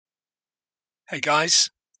Hey guys,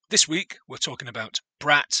 this week we're talking about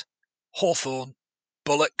Brat, Hawthorne,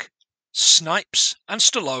 Bullock, Snipes and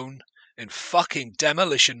Stallone in fucking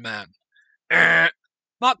Demolition Man.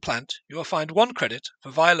 Mark Plant, you will find one credit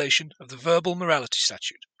for violation of the verbal morality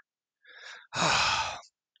statute.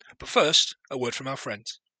 But first, a word from our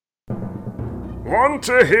friends. Want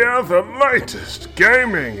to hear the latest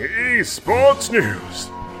gaming esports news?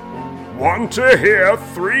 Want to hear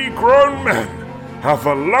three grown men have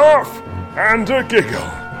a laugh and a giggle?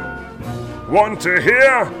 Want to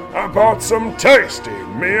hear about some tasty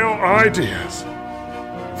meal ideas?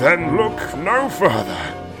 Then look no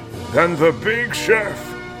further than the Big Chef,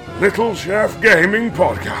 Little Chef Gaming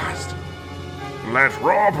Podcast. Let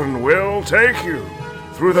Rob and Will take you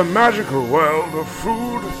through the magical world of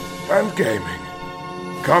food and gaming,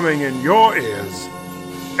 coming in your ears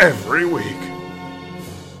every week.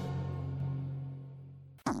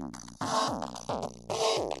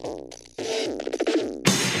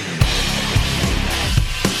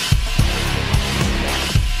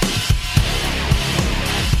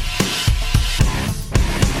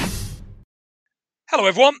 Hello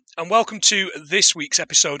everyone, and welcome to this week's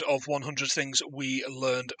episode of 100 Things We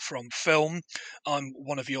Learned from Film. I'm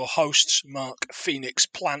one of your hosts, Mark Phoenix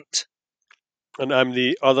Plant. And I'm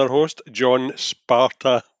the other host, John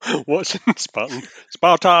Sparta. What's in Spartan?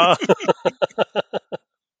 Sparta!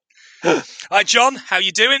 Hi John, how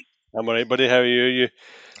you doing? I'm alright, buddy. How are you? You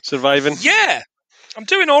surviving? Yeah, I'm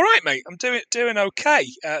doing all right, mate. I'm doing okay.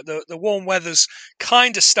 The warm weather's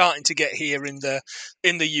kind of starting to get here in the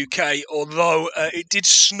UK, although it did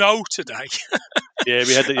snow today. Yeah,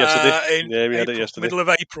 we had it yesterday. We had it yesterday. Middle of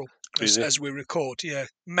April, as we record. Yeah,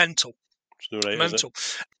 mental. It's no right, mental.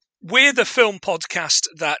 We're the film podcast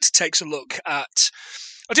that takes a look at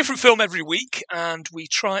a different film every week, and we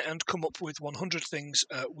try and come up with 100 things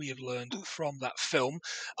we have learned from that film.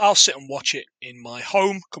 I'll sit and watch it in my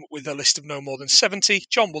home, come up with a list of no more than 70.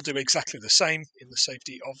 John will do exactly the same in the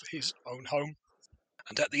safety of his own home.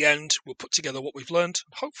 And at the end, we'll put together what we've learned.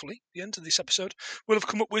 Hopefully, at the end of this episode, we'll have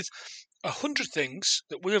come up with 100 things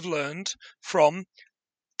that we have learned from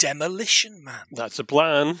Demolition Man. That's a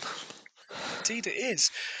plan. Indeed it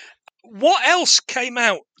is. What else came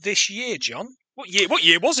out this year, John? What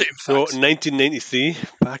year was it, in fact? So, 1993,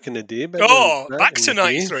 back in the day. Back to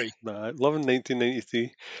 93. Loving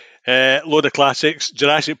 1993. Load of classics.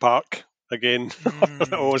 Jurassic Park, again.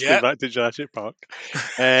 Always going back to Jurassic Park.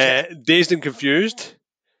 Dazed and Confused.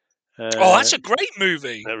 That's a great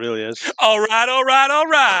movie. It really is. All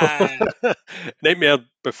right. Nightmare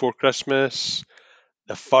Before Christmas.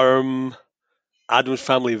 The Firm. Addams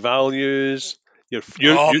Family Values.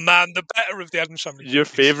 Man, the better of the Addams Family. Your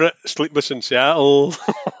favourite, Sleepless in Seattle.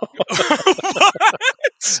 What?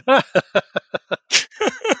 Is that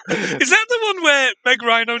the one where Meg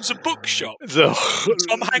Ryan owns a bookshop?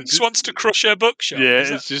 Tom Hanks wants to crush her bookshop. Yeah,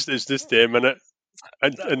 it's just them in it,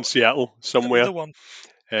 in Seattle somewhere. The one.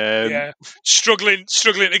 Struggling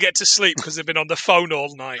to get to sleep because they've been on the phone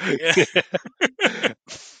all night. Yeah.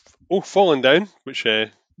 Falling Down, which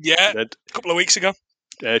did a couple of weeks ago.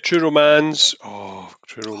 True Romance.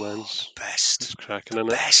 True Romance. Best. It's cracking in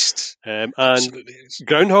it. Best. And Absolutely is.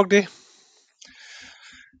 Groundhog Day.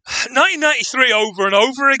 1993 over and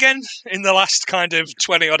over again in the last kind of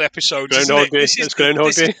 20-odd episodes. Groundhog Day. It's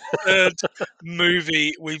Groundhog Day. Third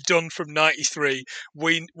movie we've done from 93.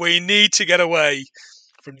 We need to get away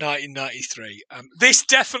from 1993. This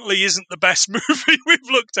definitely isn't the best movie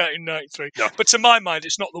we've looked at in 93. No. But to my mind,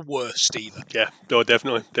 it's not the worst either. Yeah, no,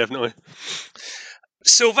 definitely.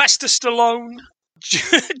 Sylvester Stallone,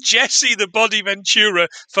 Jesse the Body Ventura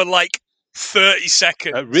for like 30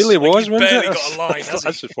 seconds. It really was, wasn't barely it? got a line, has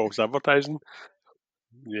That's he? just false advertising.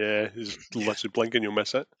 Yeah, he's literally blinking, you'll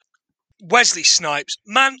miss it. Wesley Snipes.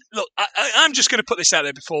 Man, look, I'm just going to put this out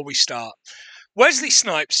there before we start. Wesley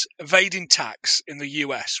Snipes evading tax in the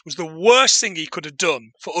US was the worst thing he could have done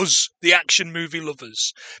for us, the action movie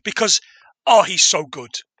lovers, because, he's so good.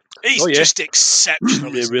 He's just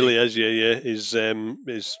exceptional. He really is, yeah. He's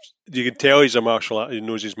you can tell he's a martial art. He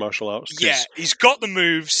knows his martial arts. Yeah, he's got the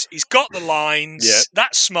moves. He's got the lines.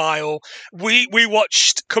 That smile. We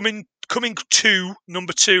watched Coming to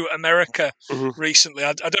Number 2 America recently.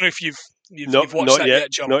 I don't know if you've watched that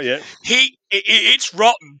yet, John. Not yet. It's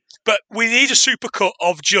rotten, but we need a supercut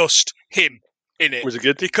of just him in it. Was it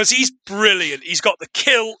good? Because he's brilliant. He's got the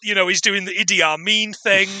kill, he's doing the Idi Amin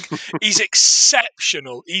thing. He's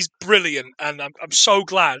exceptional. He's brilliant. And I'm so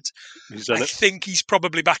glad. He's done it. I think he's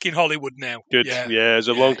probably back in Hollywood now. Good. Yeah, it's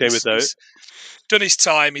a long time without. done his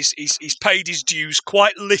time. He's paid his dues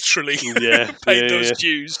quite literally. Yeah, paid those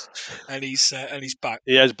dues, and he's back.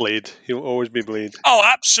 He is Blade. He'll always be Blade. Oh,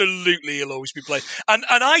 absolutely, he'll always be Blade. And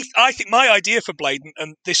I think my idea for Blade,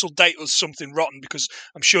 and this will date us something rotten because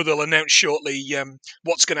I'm sure they'll announce shortly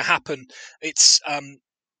what's going to happen.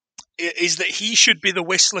 Is that he should be the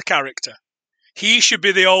Whistler character. He should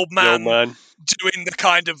be the old man doing the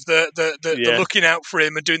kind of the looking out for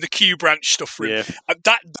him and doing the Q branch stuff for him.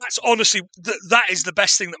 That's honestly that is the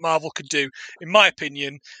best thing that Marvel could do, in my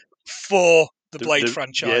opinion, for the Blade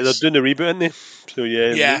franchise. Yeah, they're doing a reboot, aren't they? So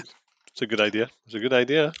yeah. It's a good idea.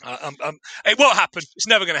 It won't happen. It's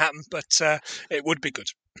never going to happen, but it would be good.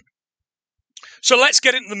 So let's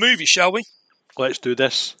get into the movie, shall we? Let's do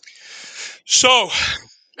this. So.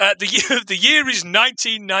 The year is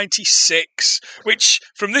 1996, which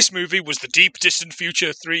from this movie was the deep, distant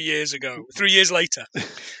future 3 years later.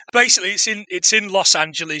 Basically, it's in Los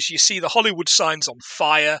Angeles. You see the Hollywood signs on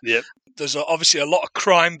fire. Yep. There's obviously a lot of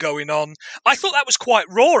crime going on. I thought that was quite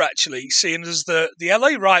raw, actually, seeing as the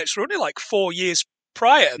LA riots were only like 4 years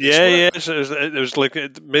prior. So it was like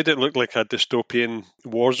it made it look like a dystopian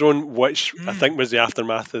war zone, which I think was the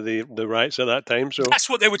aftermath of the riots at that time. So that's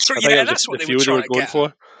what they were trying. Yeah, that's what they were trying to get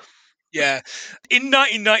for. Yeah, in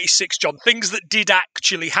 1996, John, things that did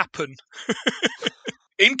actually happen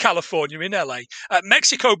in California, in LA.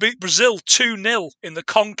 Mexico beat Brazil 2-0 in the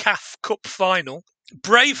CONCACAF Cup final.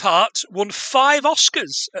 Braveheart won 5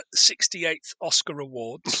 Oscars at the 68th Oscar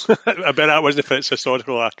Awards. I bet that wasn't for its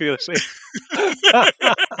historical accuracy. No,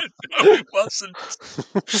 it wasn't.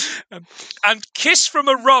 And Kiss from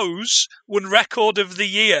a Rose won Record of the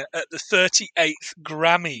Year at the 38th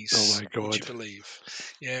Grammys. Oh my God. Would you believe?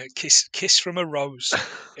 Yeah, Kiss from a Rose.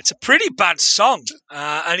 It's a pretty bad song,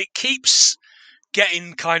 and it keeps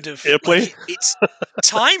getting kind of airplay. Like, it's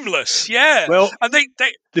timeless, yeah. Well, and they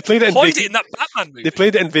played it in that Batman movie. They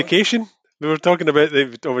played it in Vacation. We were talking about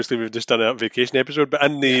obviously we've just done a Vacation episode, but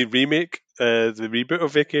in the remake, the reboot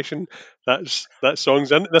of Vacation, that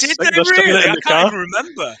song's in. Did they really? I can't even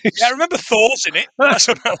remember. Yeah, I remember Thor's in it. That's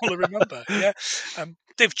what I will remember. Yeah,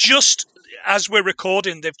 they've just, as we're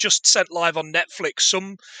recording, they've just sent live on Netflix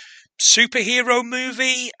some superhero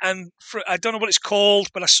movie, and I don't know what it's called,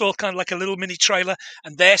 but I saw kind of like a little mini trailer,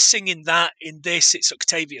 and they're singing that in this. It's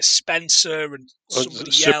Octavia Spencer and somebody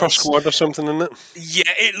Super else. Squad or something, isn't it?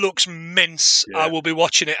 Yeah, it looks mince. Yeah. I will be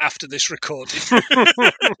watching it after this recording.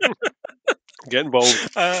 Get involved.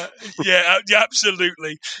 Yeah,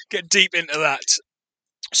 absolutely. Get deep into that.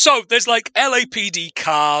 So there's like LAPD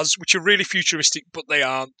cars, which are really futuristic, but they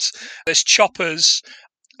aren't. There's choppers.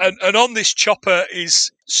 And on this chopper is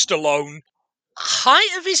Stallone.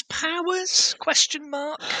 Height of his powers? Question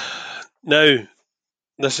mark. Now,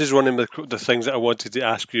 this is one of the things that I wanted to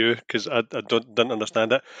ask you because I didn't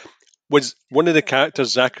understand it. Was one of the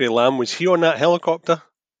characters, Zachary Lamb, was he on that helicopter?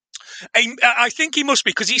 I think he must be,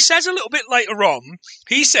 because he says a little bit later on,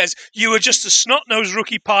 he says, "You were just a snot-nosed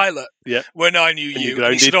rookie pilot when I knew you."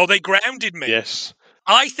 And he said, "Oh, they grounded me." Yes.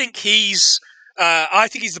 I think he's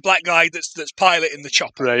the black guy that's piloting the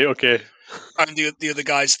chopper. Right. Okay. And the other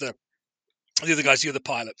guy's the other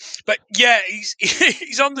pilot. But yeah,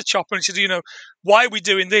 he's on the chopper and he says, "You know, why are we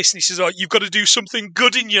doing this?" And he says, "Oh, you've got to do something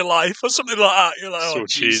good in your life," or something like that. You're like, "Oh, so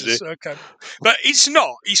Jesus, cheesy." Okay. But it's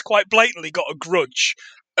not. He's quite blatantly got a grudge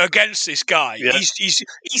against this guy. Yeah. He's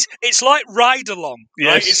it's like Ride Along,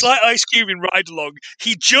 right? Yes. It's like Ice Cube in Ride Along.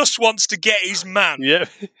 He just wants to get his man. Yeah,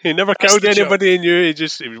 he never killed anybody he knew. He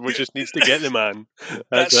just needs to get the man.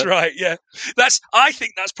 That's right. Yeah, I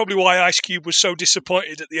think that's probably why Ice Cube was so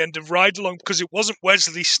disappointed at the end of Ride Along, because it wasn't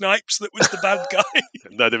Wesley Snipes that was the bad guy.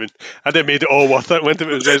 I'd have made it all worth it. Went if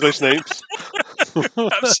it was Wesley Snipes.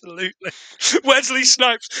 Absolutely. Wesley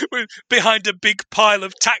Snipes behind a big pile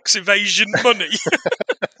of tax evasion money.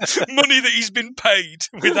 Money that he's been paid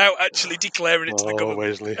without actually declaring it to the government.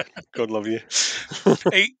 Wesley, God love you.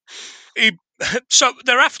 So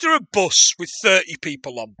they're after a bus with 30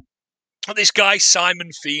 people on. And this guy, Simon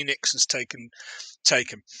Phoenix, has taken.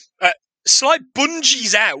 Sly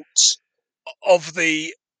bungees out of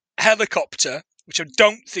the helicopter, which I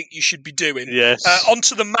don't think you should be doing,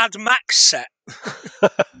 onto the Mad Max set.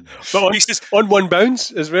 But on one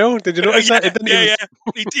bounce as well. Did you notice that?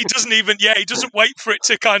 He doesn't even. Yeah, he doesn't wait for it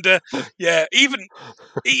to kind of. Yeah, even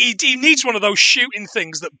he needs one of those shooting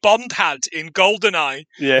things that Bond had in GoldenEye.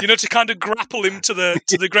 Yeah, you know, to kind of grapple him to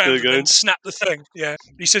the ground and snap the thing. Yeah,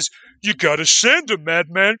 he says, "You gotta send a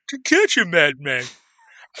madman to catch a madman."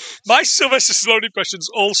 My Sylvester Stallone impression's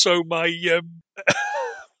also my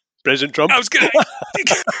President Trump. I was going to...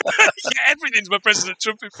 everything's my President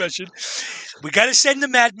Trump impression. We got to send the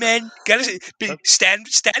madmen. Got to stand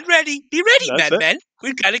ready. Be ready, madmen.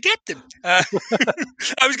 We've got to get them. I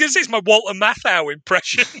was going to say it's my Walter Matthau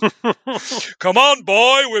impression. Come on,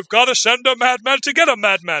 boy. We've got to send a madman to get a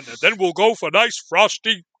madman. And then we'll go for nice,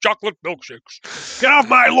 frosty chocolate milkshakes. Get off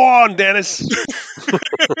my lawn, Dennis.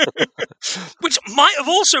 Which might have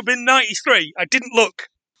also been 93. I didn't look.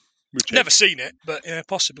 Never seen it, but yeah,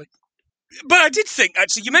 possibly. But I did think,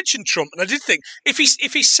 actually, you mentioned Trump, and I did think, if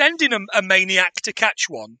he's sending a maniac to catch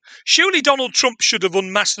one, surely Donald Trump should have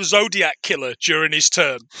unmasked the Zodiac Killer during his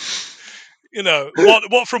term. You know,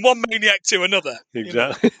 what from one maniac to another.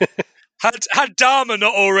 Exactly. You know? Had Dahmer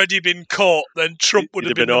not already been caught, then Trump would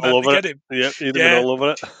have been all over it. Him. Yep, he'd have been all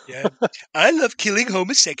over it. Yeah. I love killing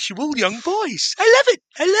homosexual young boys. I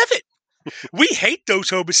love it. We hate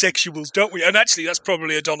those homosexuals, don't we? And actually, that's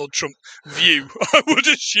probably a Donald Trump view, I would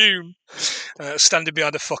assume. Standing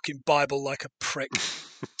behind a fucking Bible like a prick.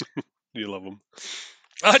 You love him.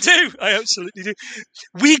 I do. I absolutely do.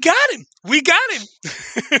 We got him. It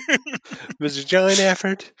was a giant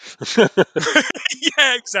effort.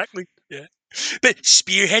 Yeah, exactly. Yeah. But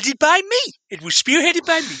spearheaded by me. It was spearheaded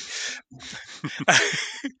by me.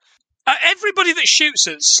 Everybody that shoots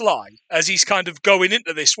at Sly as he's kind of going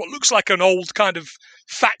into this, what looks like an old kind of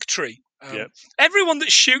factory. Everyone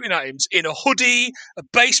that's shooting at him's in a hoodie, a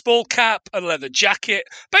baseball cap, a leather jacket.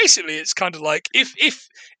 Basically, it's kind of like if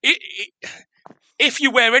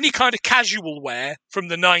you wear any kind of casual wear from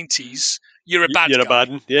the 90s, you're a bad guy. You're a bad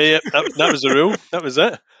one. Yeah. That was the rule. That was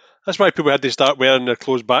it. That's why people had to start wearing their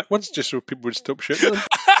clothes backwards, just so people would stop shooting them.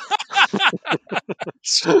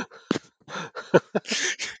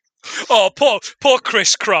 Oh, poor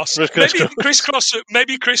Chris Cross.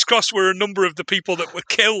 Maybe Chris Cross were a number of the people that were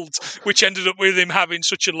killed, which ended up with him having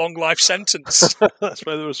such a long life sentence. That's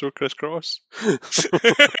why they were so crisscross.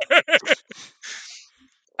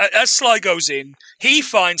 As Sly goes in, he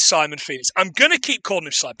finds Simon Phoenix. I'm going to keep calling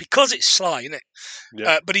him Sly because it's Sly, isn't it?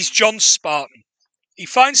 Yeah. But he's John Spartan. He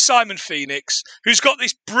finds Simon Phoenix, who's got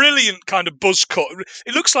this brilliant kind of buzz cut.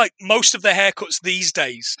 It looks like most of the haircuts these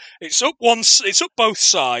days. It's up both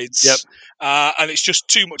sides, and it's just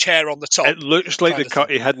too much hair on the top. It looks like the cut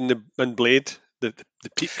he had in Blade, the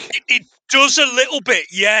peak. It does a little bit,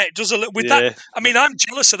 yeah. It does a little with that. I mean, I'm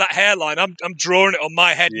jealous of that hairline. I'm drawing it on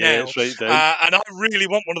my head now, it's right down. And I really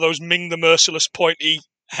want one of those Ming the Merciless pointy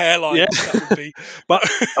hairlines. Yeah. That would be. But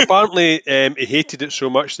apparently he hated it so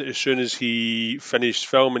much that as soon as he finished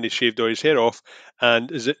filming, he shaved all his hair off. And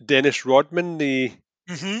is it Dennis Rodman, the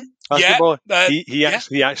basketballer?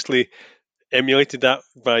 He actually emulated that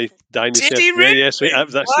by dyeing his hair. Did he really? Yeah, so he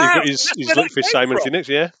got his look for Simon Phoenix,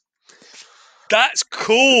 yeah. That's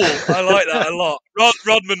cool. I like that a lot.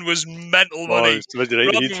 Rodman was mental money.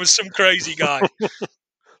 Rodman was some crazy guy.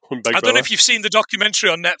 I don't know if you've seen the documentary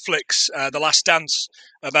on Netflix, The Last Dance,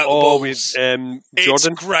 about the Bulls. With Jordan. It's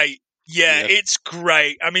great. Yeah, it's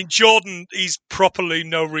great. I mean, Jordan, he's properly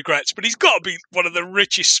no regrets, but he's got to be one of the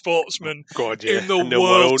richest sportsmen in the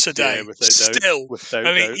world today. Still.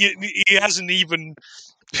 I mean, he hasn't even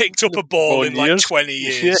picked up a ball in like 20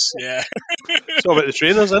 years. Yeah. It's all about the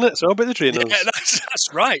trainers, isn't it? It's all about the trainers. Yeah, that's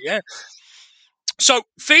right, yeah. So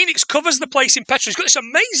Phoenix covers the place in petrol. He's got this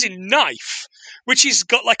amazing knife, which he's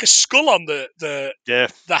got like a skull on the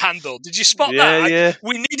handle. Did you spot that? Yeah.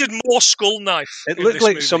 We needed more skull knife. It looked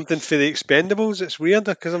like something for the Expendables. It's weird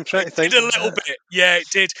because I'm trying to think. It did a little bit. Yeah, it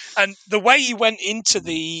did. And the way he went into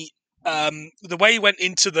the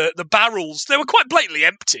barrels, they were quite blatantly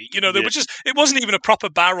empty. You know, they were just. It wasn't even a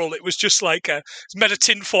proper barrel. It was just like it's made of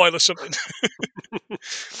tin foil or something.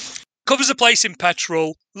 Covers the place in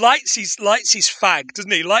petrol, lights his fag,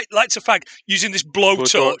 doesn't he? Lights a fag using this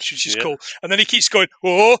blowtorch, which is cool. And then he keeps going,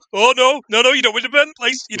 oh no, you don't want to burn the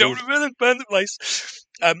place. You don't want to burn the place.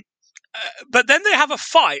 But then they have a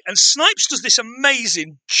fight, and Snipes does this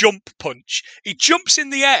amazing jump punch. He jumps in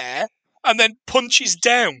the air and then punches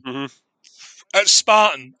down at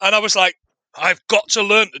Spartan. And I was like, I've got to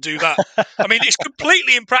learn to do that. I mean, it's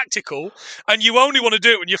completely impractical, and you only want to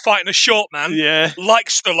do it when you're fighting a short man, like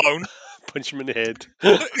Stallone. Punch him in the head.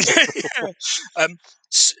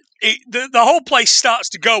 The whole place starts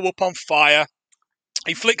to go up on fire.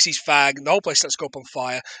 He flicks his fag, and the whole place starts to go up on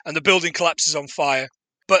fire, and the building collapses on fire.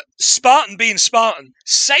 But Spartan, being Spartan,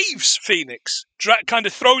 saves Phoenix, kind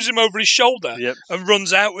of throws him over his shoulder and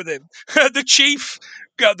runs out with him. The chief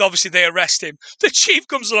obviously they arrest him. The chief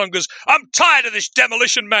comes along and goes, I'm tired of this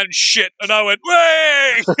Demolition Man shit. And I went,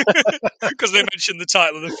 way! Because they mentioned the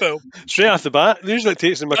title of the film. Straight off the bat. Usually it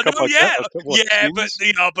takes them a couple of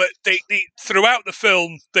but they throughout the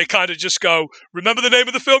film, they kind of just go, remember the name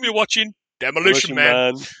of the film you're watching? Demolition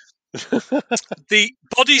Man. The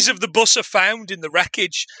bodies of the bus are found in the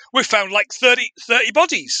wreckage. We found like 30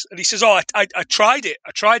 bodies, and he says, "Oh, I tried it.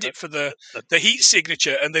 I tried it for the heat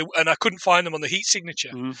signature, and I couldn't find them on the heat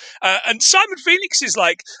signature." And Simon Phoenix is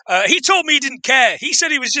like, he told me he didn't care. He said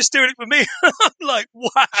he was just doing it for me. I'm like, wow,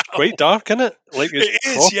 it's quite dark, isn't it? Like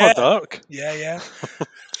it's proper dark. Yeah.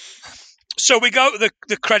 So we go to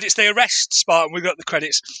the credits. They arrest Spartan. We got the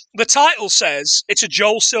credits. The title says it's a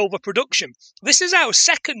Joel Silver production. This is our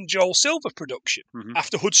second Joel Silver production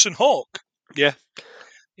after Hudson Hawk. Yeah.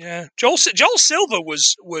 Joel Silver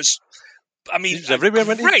was. I mean, he's everywhere,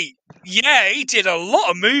 great. Yeah, he did a lot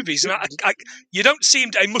of movies, and you don't see him.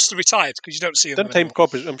 He must have retired because you don't see him. Done Time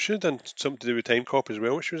Cop? I'm sure done something to do with Time Cop as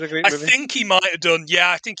well, which was a great movie. I think he might have done. Yeah,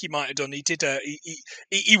 I think he might have done. He did.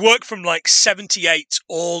 He worked from like 78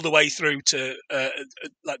 all the way through to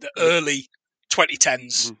like the early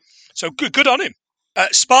 2010s. So good on him.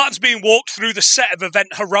 Spartan's being walked through the set of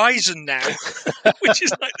Event Horizon now, which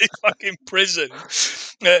is like this fucking prison.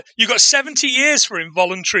 You got 70 years for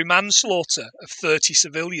involuntary manslaughter of 30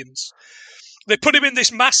 civilians. They put him in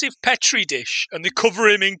this massive Petri dish and they cover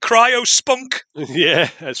him in cryo-spunk. Yeah,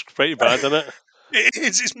 it's pretty bad, isn't it?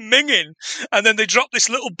 It's minging. And then they drop this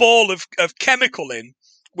little ball of chemical in,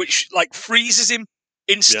 which like freezes him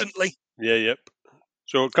instantly. Yep.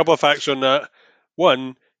 So a couple of facts on that.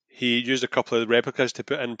 One, he used a couple of replicas to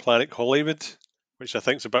put in Planet Hollywood, which I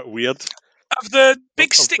think is a bit weird. Of the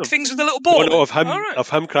big stick things with the little ball? No, of him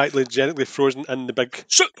cryogenically frozen in the big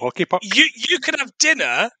hockey puck. You could have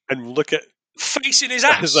dinner and look at facing his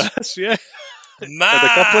ass. Yeah. Man. And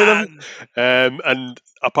a couple of them. And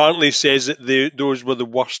apparently says that those were the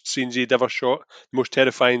worst scenes he'd ever shot. The most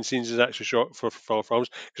terrifying scenes he's actually shot for films.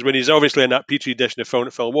 Because when he's obviously in that Petri dish in the film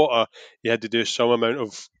to fill water, he had to do some amount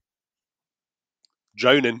of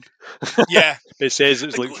drowning. Yeah. It says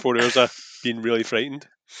it's like 4 hours of being really frightened.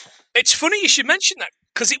 It's funny you should mention that,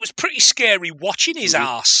 because it was pretty scary watching his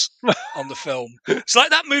ass on the film. It's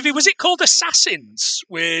like that movie, was it called Assassins,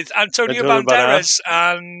 with Antonio Banderas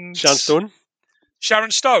and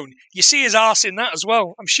Sharon Stone? You see his ass in that as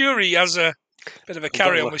well. I'm sure he has a bit of a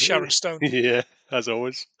carry-on with Sharon Stone. Yeah, as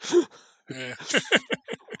always. Yeah.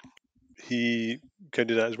 He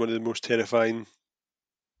counted that as one of the most terrifying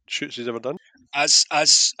shoots he's ever done. As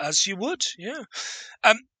you would, yeah.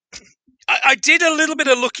 I did a little bit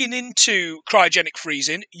of looking into cryogenic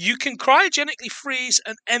freezing. You can cryogenically freeze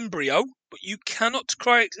an embryo, but you cannot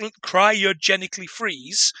cryogenically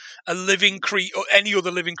freeze a living or any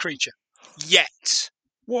other living creature yet.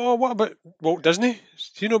 Well, what about Walt Disney?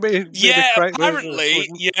 Do you know about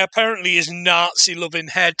apparently his Nazi-loving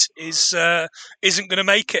head isn't going to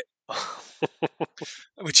make it,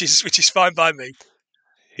 which is fine by me.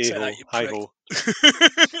 Hi-ho.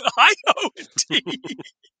 Hi-ho, indeed.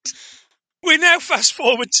 We now fast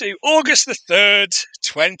forward to August the 3rd,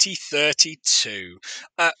 2032.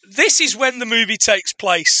 This is when the movie takes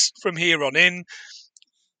place from here on in.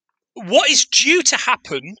 What is due to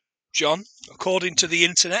happen, John, according to the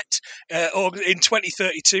internet, in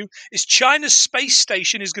 2032, is China's space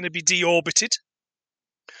station is going to be deorbited.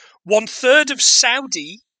 1/3 of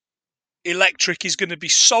Saudi electric is going to be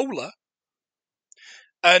solar.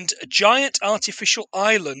 And a giant artificial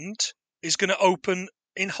island is going to open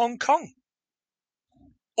in Hong Kong.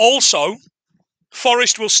 Also,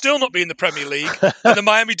 Forest will still not be in the Premier League, and the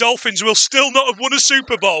Miami Dolphins will still not have won a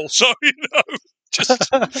Super Bowl. So, just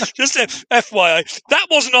FYI. That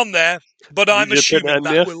wasn't on there, but I'm assuming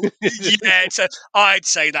that will. Yeah, I'd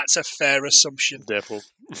say that's a fair assumption. Definitely.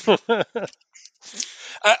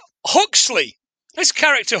 Huxley. This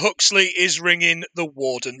character, Huxley, is ringing the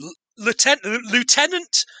warden.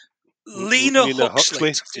 Lieutenant Lena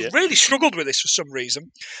Huxley. Yeah. Really struggled with this for some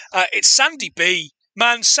reason. It's Sandy B.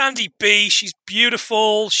 Man, Sandy B. She's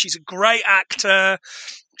beautiful. She's a great actor.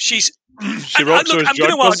 She rocks those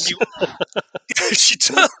jumpers. She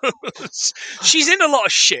does. She's in a lot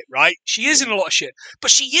of shit, right? She is in a lot of shit, but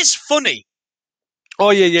she is funny.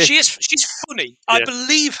 Oh yeah. She's funny. Yeah. I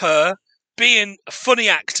believe her being a funny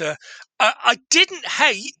actor. I didn't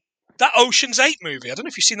hate that Ocean's 8 movie. I don't know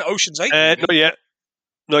if you've seen that Ocean's 8 movie.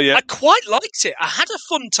 Not yet. I quite liked it. I had a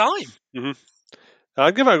fun time. Mm-hmm.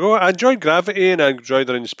 I'll give it a go. I enjoyed Gravity and I enjoyed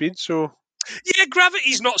her in Speed, so... Yeah,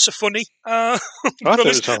 Gravity's not so funny. I thought it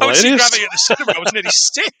was hilarious. I was seeing Gravity at the cinema. I was nearly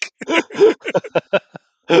sick.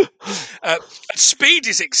 Speed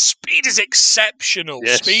is exceptional.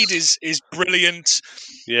 Yes. Speed is brilliant.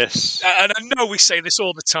 Yes. And I know we say this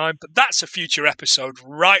all the time, but that's a future episode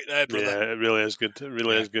right there, brother. Yeah, it really is good. It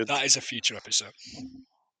really is good. That is a future episode.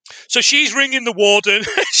 So she's ringing the warden.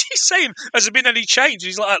 She's saying, "Has there been any change?"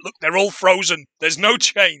 He's like, "Look, they're all frozen. There's no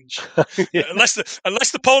change. Yeah. Unless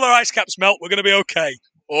the polar ice caps melt, we're going to be okay."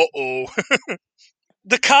 Uh-oh.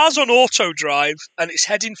 The car's on auto drive and it's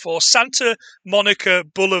heading for Santa Monica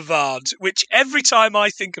Boulevard, which every time I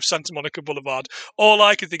think of Santa Monica Boulevard, all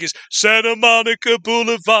I can think is Santa Monica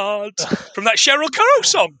Boulevard from that Sheryl Crow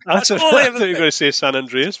song. That's all I ever think. I thought you were going to say San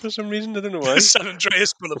Andreas for some reason. I don't know why. San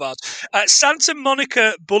Andreas Boulevard. Santa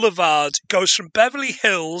Monica Boulevard goes from Beverly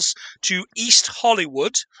Hills to East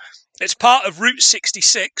Hollywood. It's part of Route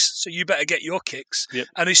 66, so you better get your kicks. Yep.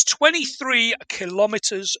 And is 23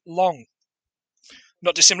 kilometres long.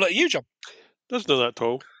 Not dissimilar to you, John. Doesn't know that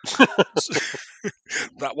tall.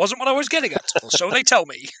 That wasn't what I was getting at, or so they tell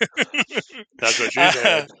me. That's what you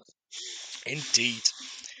said. Indeed.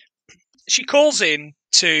 She calls in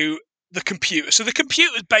to the computer. So the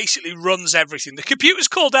computer basically runs everything. The computer's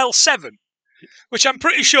called L7, which I'm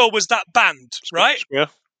pretty sure was that band, right?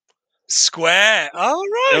 Square. All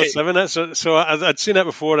right. L7. So I'd seen that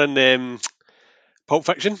before in Pulp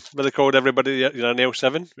Fiction, where they called everybody an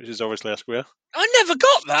L7, which is obviously a square. I never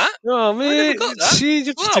got that. Oh man! I never got that. See,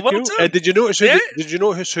 did you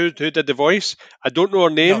notice who did the voice? I don't know her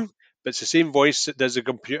name, but it's the same voice that does the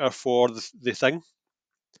computer for the thing.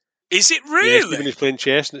 Is it really? Yeah, when he's playing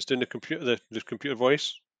chess and it's doing the computer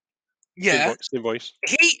voice. Yeah, same voice.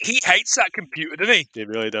 He hates that computer, doesn't he? He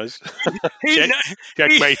really does.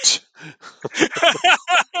 Checkmate.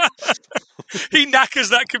 He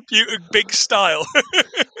knackers that computer big style.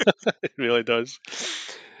 He really does.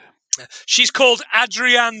 She's called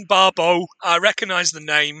Adrienne Barbeau. I recognise the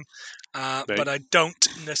name, but I don't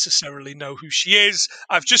necessarily know who she is.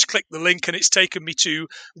 I've just clicked the link and it's taken me to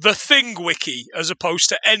the Thing wiki as opposed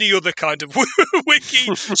to any other kind of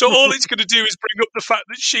wiki. So all it's going to do is bring up the fact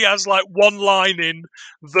that she has like one line in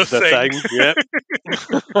the Thing.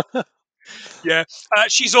 Yep. Yeah.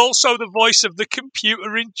 She's also the voice of the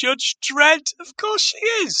computer in Judge Dredd. Of course she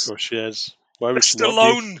is. Of course she is. Why would the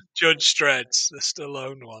Stallone Judge Dredd, the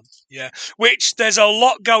Stallone one, yeah. Which there's a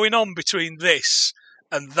lot going on between this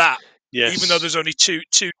and that. Yes. Even though there's only two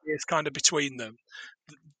years kind of between them,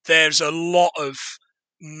 there's a lot of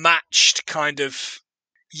matched kind of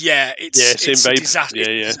it's same vibe. Disaster.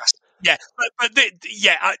 Yeah. But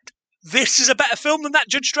this is a better film than that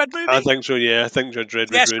Judge Dredd movie. I think so. Yeah, I think Judge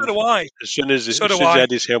Dredd. Yeah, so do I. As soon as he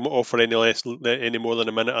had his helmet off for any more than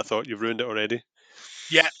a minute, I thought you've ruined it already.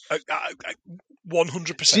 Yeah,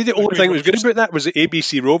 100%. See, the only thing that was good about that was the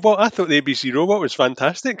ABC Robot. I thought the ABC Robot was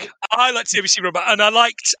fantastic. I liked the ABC Robot, and I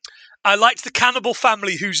liked the Cannibal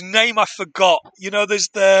Family, whose name I forgot. You know, there's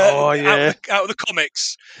out of the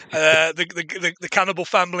comics, the Cannibal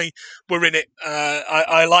Family were in it.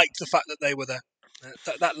 I liked the fact that they were there.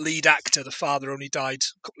 That lead actor, the father, only died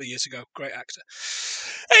a couple of years ago. Great actor.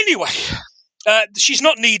 Anyway. She's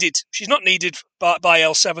not needed. She's not needed by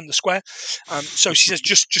L7, the square. So she says,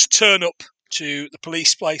 just turn up to the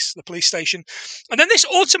police station. And then this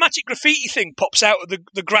automatic graffiti thing pops out of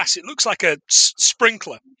the grass. It looks like a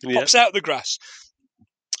sprinkler. Pops out of the grass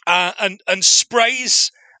and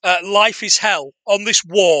sprays "Life is Hell" on this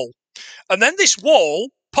wall. And then this wall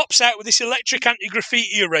pops out with this electric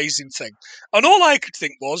anti-graffiti erasing thing. And all I could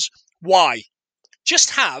think was, why?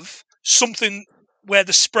 Just have something where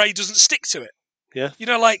the spray doesn't stick to it. Yeah. You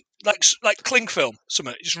know, like cling film.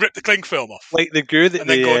 Something. Just rip the cling film off. Like the goo that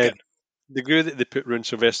they put around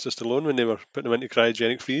Sylvester Stallone when they were putting him into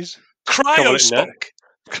cryogenic freeze. Cryo-spunk.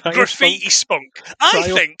 Graffiti spunk. I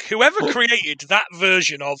think whoever created that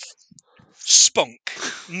version of spunk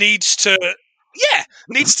needs to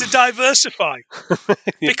diversify.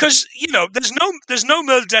 Because, there's no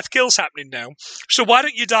murder, death, kills happening now. So why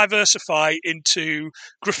don't you diversify into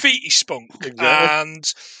graffiti spunk? Exactly.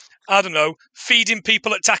 And, I don't know, feeding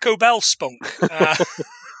people at Taco Bell spunk.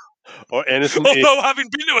 Or anything. Although having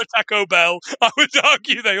been to a Taco Bell, I would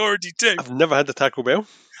argue they already do. I've never had the Taco Bell.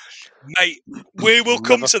 Mate, we will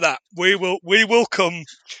come to that. We will come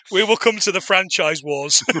to the franchise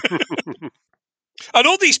wars. And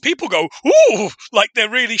all these people go, ooh, like they're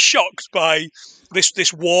really shocked by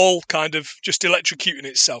this wall kind of just electrocuting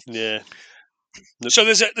itself. Yeah. So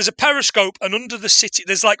there's a periscope, and under the city,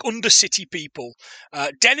 there's like undercity people.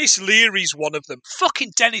 Dennis Leary's one of them.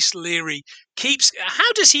 Fucking Dennis Leary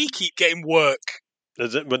how does he keep getting work?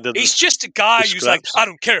 He's just a guy who's like, I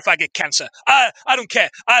don't care if I get cancer. I don't care.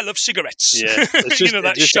 I love cigarettes. Yeah, it's just,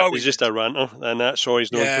 he's just a ranter, and that's all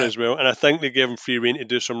he's known for as well. And I think they gave him free rein to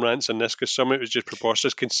do some rants in this because some of it was just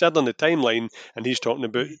preposterous, considering the timeline. And he's talking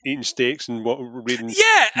about eating steaks and reading.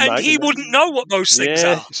 Yeah, and he wouldn't know what those things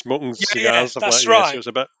are. Smoking cigars. That's right. So it was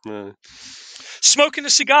a bit. Smoking a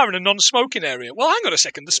cigar in a non-smoking area. Well, hang on a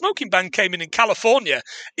second. The smoking ban came in California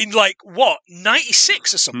in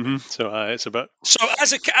 96 or something. Mm-hmm. So it's a bit. So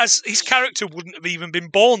as his character wouldn't have even been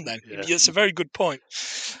born then. Yeah. It's a very good point.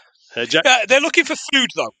 They're looking for food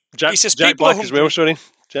though. He says Jack Black as well. Sorry,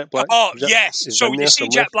 Jack Black. Oh yes. So you see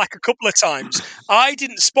Jack Black a couple of times. I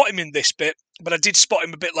didn't spot him in this bit, but I did spot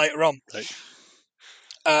him a bit later on.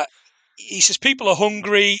 Right. He says people are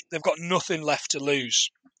hungry. They've got nothing left to lose.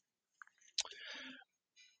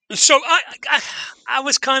 So I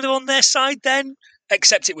was kind of on their side then,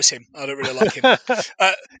 except it was him. I don't really like him.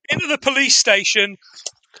 Into the police station.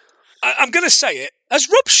 I'm going to say it. Has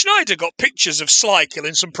Rob Schneider got pictures of Sly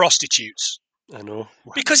killing some prostitutes? I know.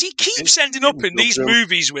 Because he keeps ending up in these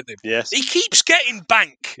movies with him. Yes. He keeps getting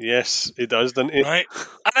bank. Yes, he does, doesn't he? Right.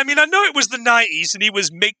 And I mean, I know it was the 90s and he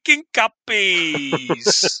was making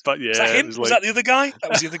copies. But yeah. Was that him? Was that the other guy?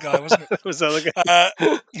 That was the other guy, wasn't it? Was that the other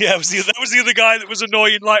guy? Yeah, that was the other guy that was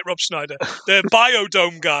annoying like Rob Schneider. The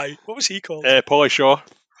Biodome guy. What was he called? Pauly Shaw.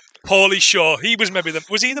 Pauly Shaw. He was maybe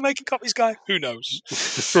was he the making copies guy? Who knows?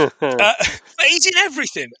 But he's in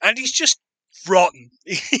everything and he's just rotten.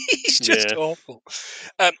 He's just awful.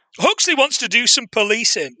 Huxley wants to do some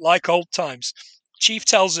policing like old times. Chief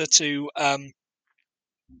tells her to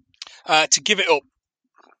give it up.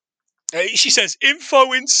 She says,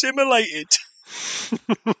 info insimilated.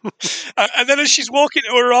 And then as she's walking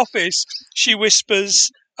to her office, she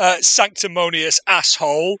whispers, sanctimonious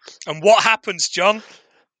asshole. And what happens, John?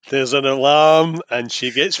 There's an alarm and she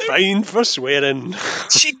gets fined for swearing.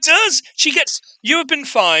 She does. You have been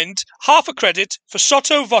fined half a credit for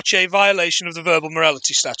sotto voce violation of the verbal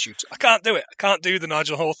morality statute. I can't do it. I can't do the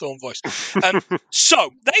Nigel Hawthorne voice. So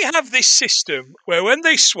they have this system where when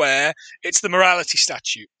they swear, it's the morality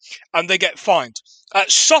statute and they get fined.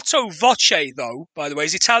 Sotto voce, though, by the way,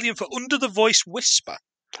 is Italian for under the voice whisper,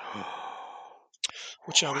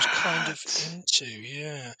 which I was kind of into,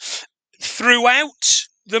 yeah. Throughout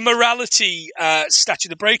the morality statute,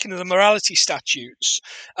 the breaking of the morality statutes,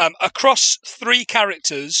 across three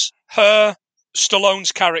characters, her,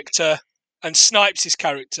 Stallone's character, and Snipes'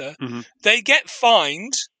 character, they get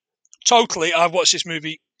fined, totally, I've watched this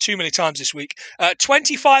movie too many times this week,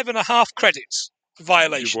 25.5 credits for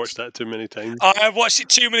violations. You've watched that too many times. I've watched it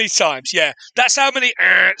too many times, yeah. That's how many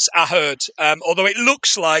I heard. Although it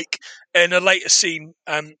looks like in a later scene,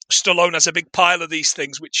 Stallone has a big pile of these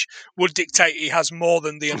things, which would dictate he has more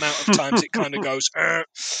than the amount of times it kind of goes.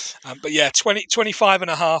 But yeah,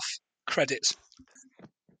 25.5 credits.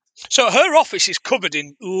 So her office is covered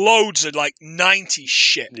in loads of 90s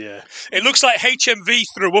shit. Yeah. It looks like HMV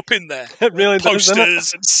threw up in there. It really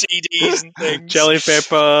posters and CDs and things. Jelly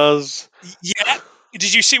peppers. Yeah.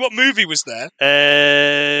 Did you see what movie was there?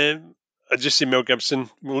 I just see Mel Gibson.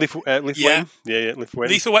 Lethal Weapon. Yeah, Lethal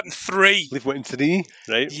Weapon. Lethal Weapon 3. Lethal Weapon 3,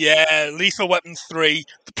 right? Yeah, Lethal Weapon 3.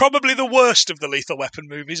 Probably the worst of the Lethal Weapon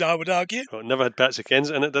movies, I would argue. Oh, it never had Patsy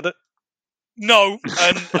Kensit in it, did it? No,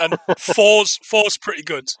 and Four's pretty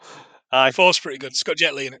good. Aye. Four's pretty good. It's got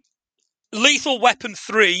Jet Li in it. Lethal Weapon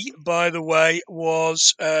 3, by the way,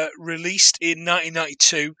 was released in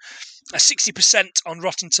 1992, 60% on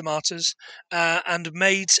Rotten Tomatoes, and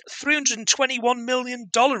made $321 million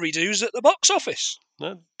redos at the box office.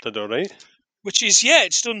 That did all right. Which is,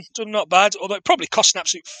 it's done not bad, although it probably cost an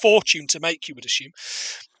absolute fortune to make, you would assume.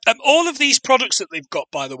 All of these products that they've got,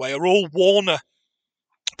 by the way, are all Warner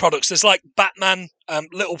products. There's Batman,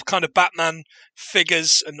 little kind of Batman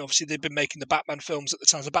figures, and obviously they've been making the Batman films at the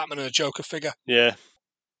time, the Batman and a Joker figure. Yeah.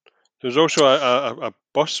 There was also a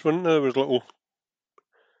bus, wasn't there? There was a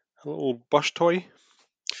little bus toy.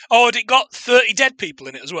 Oh, and it got 30 dead people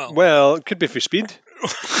in it as well? Well, it could be for speed.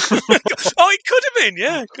 It could have been,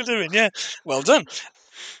 yeah. It could have been, yeah. Well done.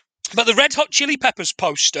 But the Red Hot Chili Peppers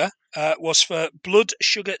poster was for Blood,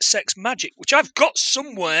 Sugar, Sex, Magic, which I've got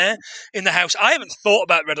somewhere in the house. I haven't thought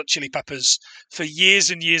about Red Hot Chili Peppers for years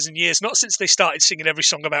and years and years, not since they started singing every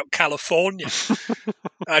song about California.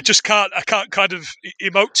 I can't kind of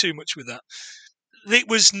emote too much with that. It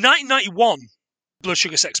was 1991, Blood,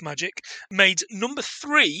 Sugar, Sex, Magic, made number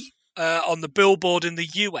 3 on the Billboard in the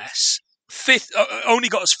US fifth, only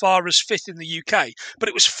got as far as fifth in the UK, but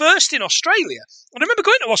it was first in Australia. And I remember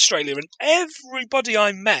going to Australia, and everybody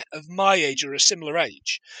I met of my age or a similar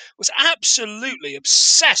age was absolutely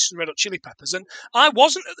obsessed with Red Hot Chili Peppers, and I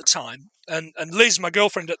wasn't at the time. And Liz, my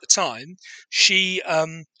girlfriend at the time, she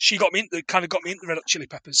got me into Red Hot Chili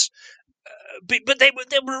Peppers. But they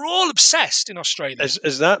were all obsessed in Australia.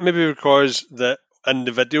 Is that maybe because that in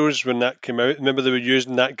the videos when that came out, remember they were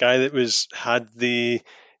using that guy that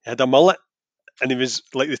had a mullet, and he was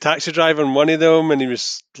like the taxi driver in one of them, and he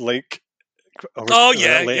was like,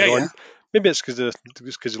 yeah. Maybe it's because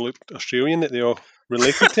he looked Australian that they all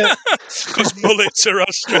related to it. Because mullets are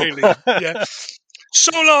Australian. Yeah.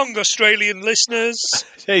 So long, Australian listeners.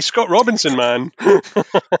 Hey, Scott Robinson, man.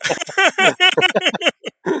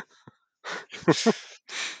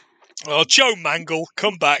 Oh, Joe Mangle,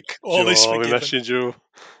 come back. All this forgiven. We miss you, Joe.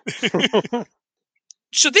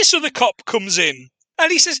 So this other cop comes in,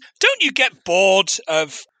 and he says, "Don't you get bored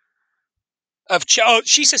of?"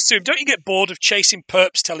 She says to him, "Don't you get bored of chasing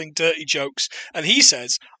perps telling dirty jokes?" And he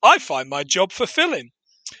says, "I find my job fulfilling."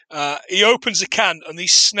 He opens a can, and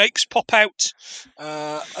these snakes pop out.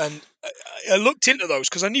 And I looked into those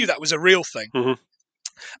because I knew that was a real thing. Mm-hmm.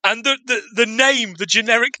 And the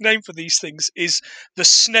generic name for these things is the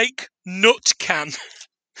snake nut can,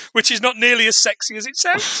 which is not nearly as sexy as it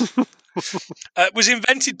sounds. It was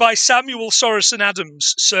invented by Samuel Sorensen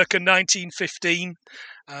Adams circa 1915.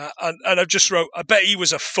 And I just wrote, I bet he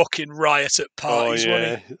was a fucking riot at parties,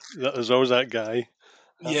 wasn't he? There's always that guy.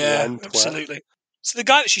 Yeah, absolutely. So the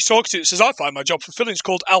guy that she's talking to that says, "I find my job fulfilling," is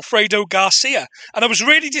called Alfredo Garcia. And I was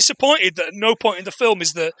really disappointed that at no point in the film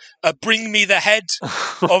is the "bring me the head"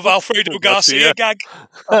 of Alfredo Garcia gag.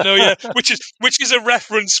 No, yeah, which is a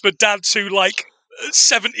reference for dads who like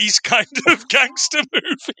 70s kind of gangster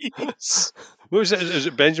movies. What was it? Is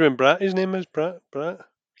it Benjamin Bratt? His name is Bratt?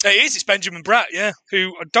 It is. It's Benjamin Bratt, yeah,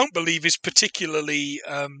 who I don't believe is particularly...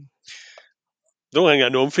 The only thing I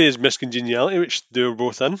know him for is Miss Congeniality, which they were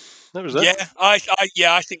both in. That was it.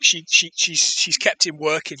 Yeah, I think she's kept him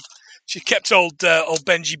working. She kept old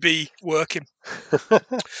Benji B working.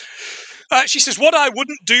 She says, "What I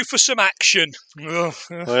wouldn't do for some action." Here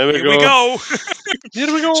we go.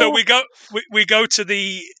 Here we go. So we go to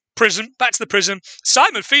the prison. Back to the prison.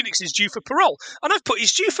 Simon Phoenix is due for parole, and I've put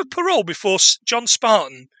he's due for parole before John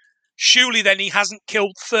Spartan. Surely then he hasn't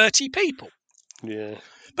killed 30 people. Yeah.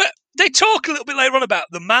 But they talk a little bit later on about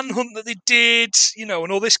the manhunt that they did, and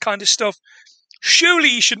all this kind of stuff. Surely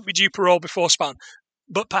he shouldn't be due parole before Spartan.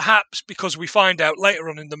 But perhaps because we find out later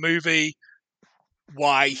on in the movie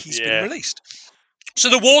why he's been released. So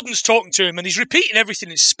the warden's talking to him, and he's repeating everything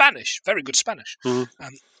in Spanish. Very good Spanish.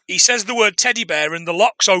 Mm-hmm. He says the word teddy bear, and the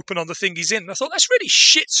locks open on the thing he's in. And I thought, that's really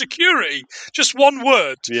shit security. Just one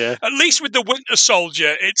word. Yeah. At least with the Winter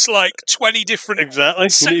Soldier, it's like 20 different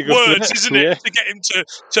words, isn't it? To get him to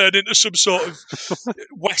turn into some sort of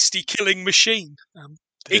Westie killing machine.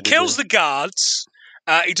 He kills the guards.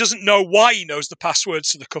 He doesn't know why he knows the passwords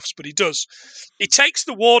to the cuffs, but he does. He takes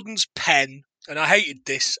the warden's pen, and I hated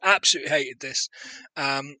this, absolutely hated this.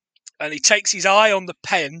 And he takes his eye on the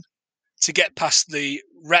pen to get past the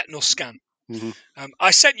retinal scan. Mm-hmm.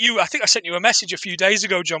 I think I sent you a message a few days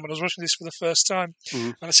ago, John, when I was watching this for the first time.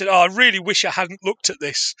 Mm-hmm. And I said, I really wish I hadn't looked at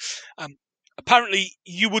this. Apparently,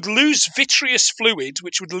 you would lose vitreous fluid,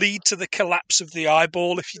 which would lead to the collapse of the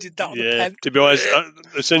eyeball if you did that on the pen. To be honest,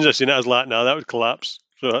 as soon as I seen it, I was like, no, that would collapse.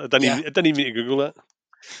 So I didn't even need to Google that.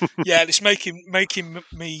 Yeah, it's making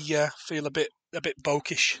me feel a bit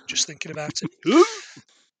bokish just thinking about it.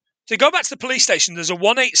 They go back to the police station. There's a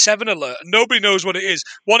 187 alert. And nobody knows what it is.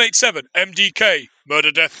 187 MDK,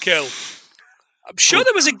 murder, death, kill. I'm sure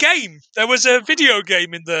there was a game. There was a video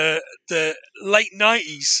game in the late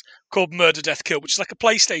 90s called Murder, Death, Kill, which is like a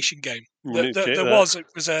PlayStation game. It was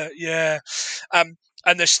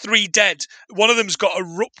and there's 3 dead. One of them's got a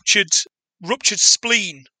ruptured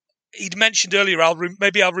spleen. He'd mentioned earlier,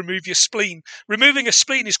 maybe I'll remove your spleen. Removing a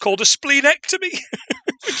spleen is called a spleenectomy,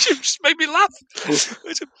 which just made me laugh.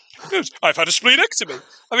 I've had a spleenectomy.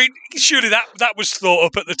 I mean, surely that was thought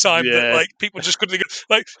up at the time that like people just couldn't think of,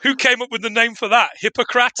 like, who came up with the name for that?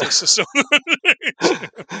 Hippocrates or something.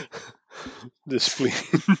 The spleen.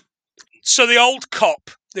 So the old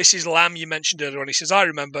cop, this is Lamb you mentioned earlier on, he says, I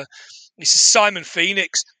remember. He says, Simon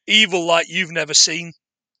Phoenix, evil like you've never seen.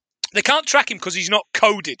 They can't track him because he's not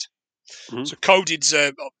coded. Mm-hmm. So coded's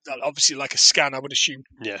obviously like a scan, I would assume.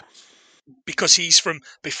 Yeah. Because he's from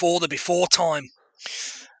before time.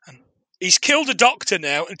 He's killed a doctor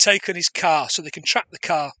now and taken his car so they can track the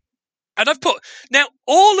car. And I've put... Now,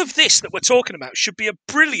 all of this that we're talking about should be a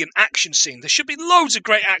brilliant action scene. There should be loads of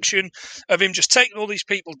great action of him just taking all these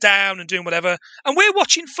people down and doing whatever. And we're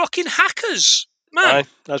watching fucking hackers, man. Aye,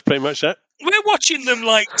 that's pretty much it. We're watching them,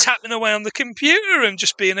 like, tapping away on the computer and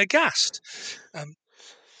just being aghast.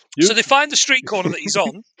 So they find the street corner that he's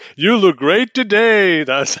on. You look great today.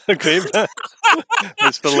 That's a great bit.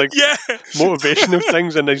 It's for, like, motivational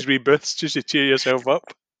things in these wee booths just to cheer yourself up.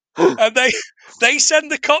 And they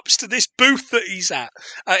send the cops to this booth that he's at.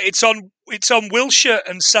 It's on Wilshire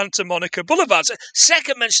and Santa Monica Boulevards.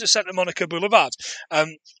 Second mention of Santa Monica Boulevard.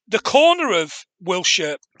 The corner of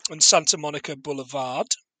Wilshire and Santa Monica Boulevard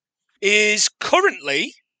is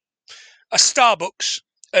currently a Starbucks,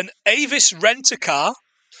 an Avis Rent-A-Car,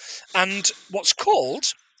 and what's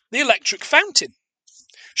called the Electric Fountain.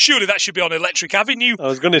 Surely that should be on Electric Avenue. I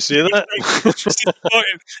was going to say that.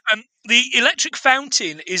 The Electric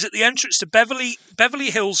Fountain is at the entrance to Beverly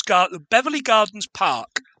Gardens Park,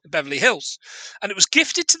 Beverly Hills, and it was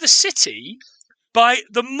gifted to the city by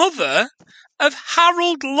the mother of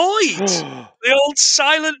Harold Lloyd, the old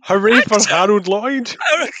silent Hooray actor. for Harold Lloyd.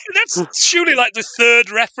 That's surely like the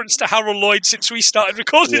third reference to Harold Lloyd since we started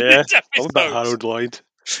recording this episode. I love that Harold Lloyd.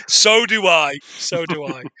 So do I.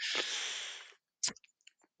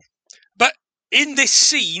 But in this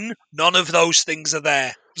scene, none of those things are there.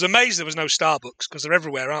 I was amazed there was no Starbucks because they're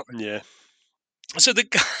everywhere, aren't they? Yeah. So the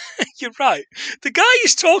guy, you're right. The guy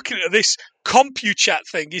is talking to this CompuChat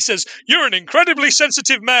thing. He says, "You're an incredibly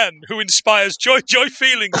sensitive man who inspires joy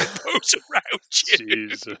feelings in those around you."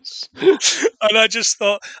 Jesus. And I just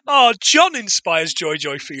thought, oh, John inspires joy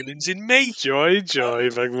feelings in me. Joy,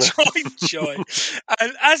 big man. Joy.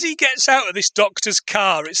 And as he gets out of this doctor's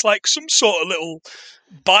car, it's like some sort of little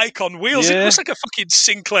bike on wheels. Yeah. It looks like a fucking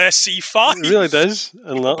Sinclair C5. It really does.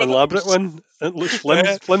 An elaborate one. It looks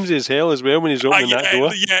flimsy as hell as well when he's opening that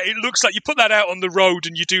door. Yeah, it looks like you put that out on the road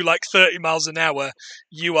and you do like 30 miles an hour,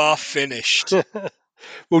 you are finished.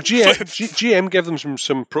 Well, GM gave them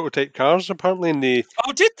some prototype cars apparently, and they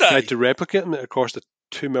did they? tried to replicate them. It cost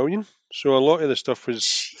 $2 million. So a lot of the stuff was.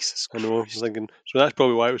 Jesus I know. I was thinking. So that's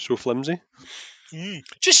probably why it was so flimsy.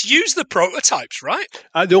 Just use the prototypes, right?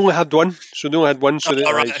 They only had one. So they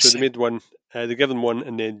they made one. They gave them one,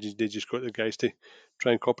 and then they just got the guys to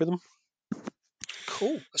try and copy them.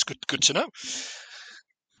 Cool. That's good to know.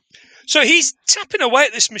 So he's tapping away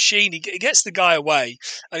at this machine. He gets the guy away,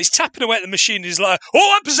 and he's tapping away at the machine. And he's like,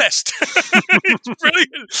 "Oh, I'm possessed!" It's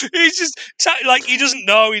brilliant. He's just like he doesn't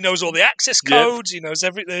know. He knows all the access codes. Yep. He knows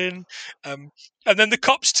everything. And then the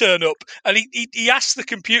cops turn up, and he asks the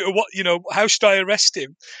computer, "What? How should I arrest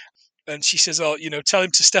him?" And she says, "Oh, tell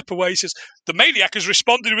him to step away." He says, "The maniac has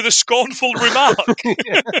responded with a scornful remark."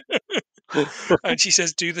 And she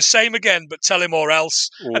says, "Do the same again, but tell him or else."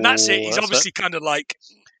 And that's it. He's obviously kind of like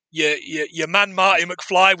your man Marty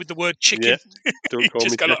McFly with the word chicken. Yeah, don't call me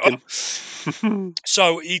chicken.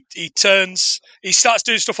 So he starts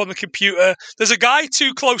doing stuff on the computer. There's a guy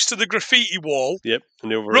too close to the graffiti wall. Yep,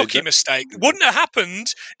 rookie mistake. Wouldn't have happened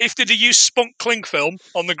if they'd have used spunk cling film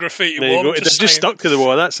on the graffiti wall. It's just stuck to the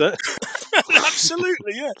wall, that's it.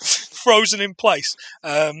 Absolutely, yeah. Frozen in place.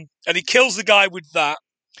 And he kills the guy with that.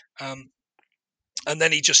 And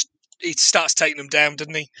then he starts taking them down,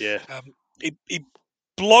 doesn't he? Yeah. He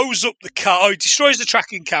blows up the car. He destroys the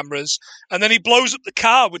tracking cameras, and then he blows up the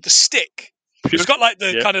car with the stick. It's got like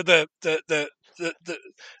the kind of the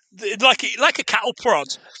like a cattle prod,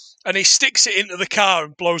 and he sticks it into the car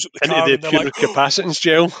and blows up the car. Into the pure capacitance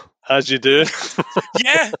gel, as you do.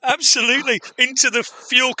 Yeah, absolutely. Into the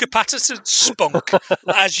fuel capacitance spunk,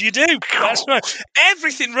 as you do. That's right.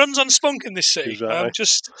 Everything runs on spunk in this city. Exactly.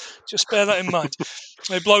 Just bear that in mind.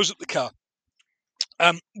 He blows up the car.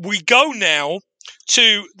 We go now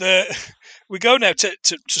to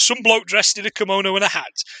some bloke dressed in a kimono and a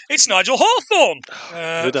hat. It's Nigel Hawthorne.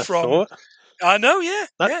 Who'd have thought? I know, yeah.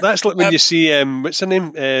 That's like when you see what's her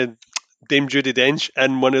name, Dame Judi Dench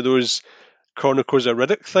in one of those Chronicles of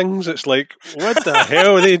Riddick things. It's like, what the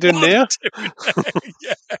hell are they doing there?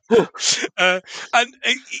 And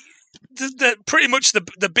pretty much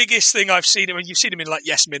the biggest thing I've seen him, and you've seen him in like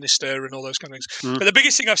Yes Minister and all those kind of things. But the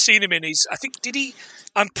biggest thing I've seen him in is,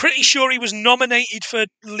 I'm pretty sure he was nominated for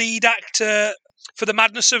lead actor for The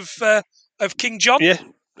Madness of King John. Yeah.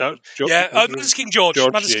 Madness King George.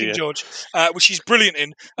 George, which he's brilliant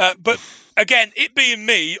in. But again, it being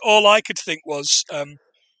me, all I could think was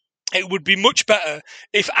it would be much better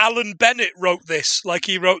if Alan Bennett wrote this, like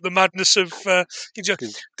he wrote The Madness of King John.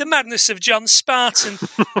 The Madness of John Spartan.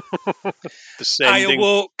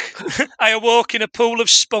 I awoke in a pool of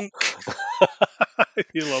spunk.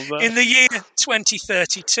 You love that. In the year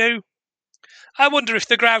 2032. I wonder if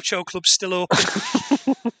the Groucho Club's still open.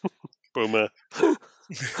 Boomer.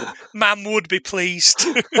 Mam would be pleased.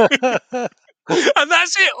 And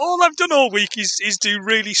that's it. All I've done all week is do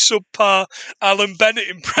really subpar Alan Bennett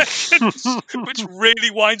impressions, which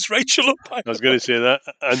really winds Rachel up. I was going to say that.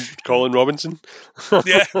 And Colin Robinson.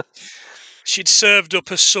 Yeah. She'd served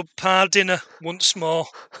up a subpar dinner once more.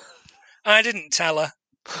 I didn't tell her.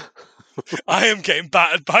 I am getting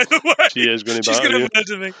battered, by the way. She is going to batter you. She's going to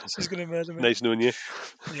murder me. She's going to murder me. Nice knowing you.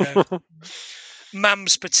 Yeah.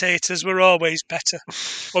 Mam's potatoes were always better.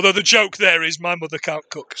 Although the joke there is my mother can't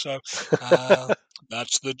cook, so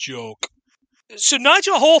that's the joke. So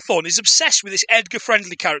Nigel Hawthorne is obsessed with this Edgar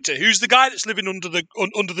Friendly character, who's the guy that's living under the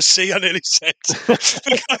sea, I nearly said.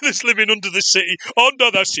 The guy that's living under the city.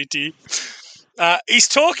 He's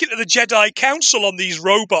talking to the Jedi Council on these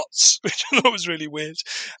robots, which I thought was really weird.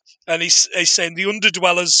 And he's saying the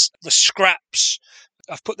underdwellers, the scraps,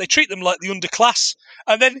 they treat them like the underclass.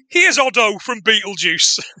 And then here's Odo from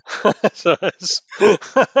Beetlejuice.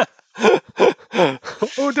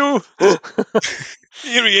 Odo.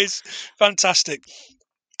 Here he is. Fantastic.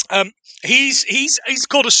 He's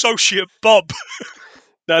called Associate Bob.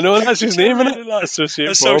 I know that's his name, isn't it? Like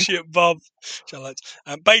Associate Bob.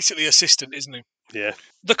 Basically assistant, isn't he? Yeah.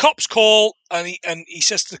 The cops call and he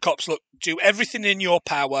says to the cops, look, do everything in your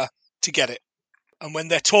power to get it. And when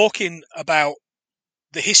they're talking about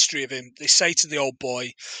the history of him, they say to the old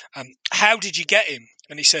boy, how did you get him?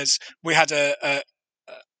 And he says, we had a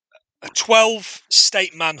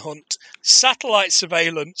 12-state manhunt, satellite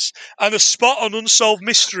surveillance, and a spot on Unsolved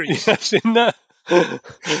Mysteries. Yeah, I've seen that.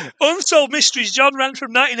 Unsolved Mysteries, John, ran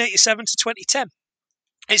from 1987 to 2010.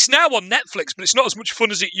 It's now on Netflix, but it's not as much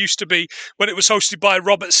fun as it used to be when it was hosted by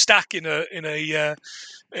Robert Stack in a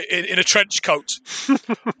trench coat.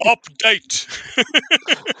 Update.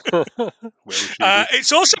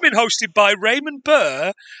 It's also been hosted by Raymond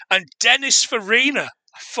Burr and Dennis Farina.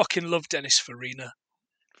 I fucking love Dennis Farina.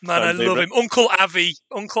 Man, I love him. Uncle Avi,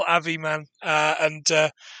 man, and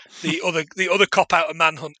the other cop out of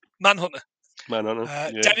Manhunter.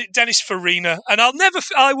 Yeah. Dennis Farina, and I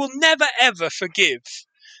will never ever forgive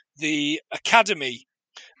the Academy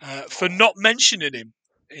for not mentioning him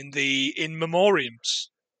in memoriams,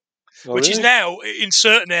 which is now in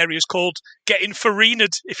certain areas called getting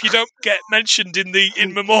Farinaed. If you don't get mentioned in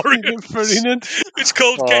memoriams, it's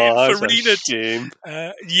called getting Farinaed. Shame.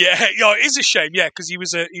 It is a shame. Yeah, because he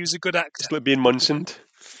was a good actor. It's like being Munsoned.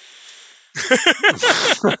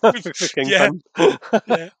 Yeah.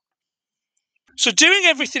 So doing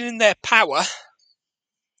everything in their power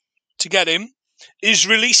to get him is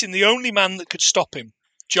releasing the only man that could stop him,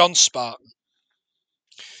 John Spartan.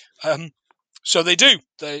 So they do.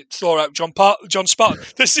 They throw out John Spartan.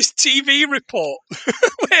 There's this TV report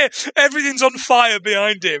where everything's on fire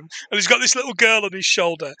behind him, and he's got this little girl on his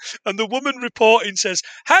shoulder. And the woman reporting says,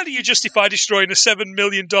 how do you justify destroying a $7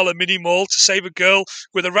 million mini mall to save a girl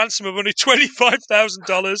with a ransom of only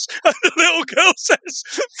 $25,000? And the little girl says,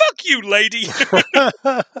 fuck you, lady.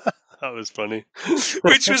 That was funny.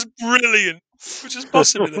 Which was brilliant. Which is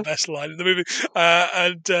possibly the best line in the movie.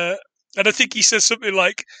 And I think he says something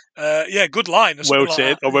like, good line. Or well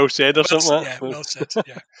said, or something like that. Yeah, well said,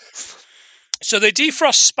 yeah. So they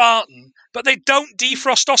defrost Spartan, but they don't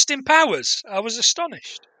defrost Austin Powers. I was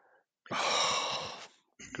astonished.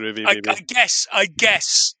 Groovy, baby. I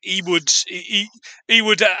guess he would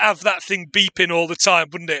have that thing beeping all the time,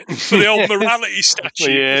 wouldn't it? For the old morality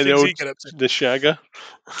statue. Yeah, the shagger.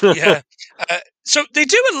 Yeah. So they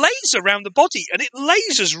do a laser around the body, and it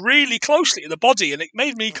lasers really closely to the body, and it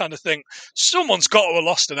made me kind of think, someone's got to have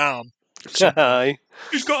lost an arm. Aye.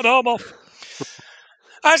 Who's got an arm off?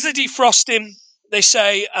 As they defrost him, they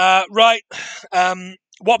say, what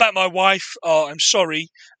about my wife? Oh, I'm sorry.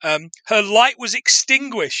 Her light was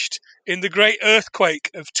extinguished in the great earthquake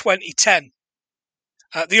of 2010.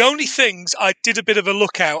 The only things I did a bit of a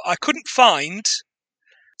lookout, I couldn't find...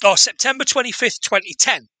 September 25th,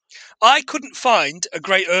 2010. I couldn't find a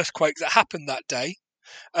great earthquake that happened that day.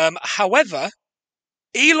 However,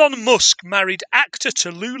 Elon Musk married actor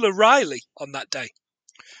Tallulah Riley on that day,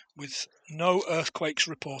 with no earthquakes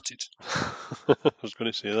reported. I was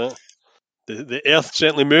going to say that. The earth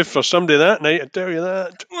certainly moved for somebody that night, I tell you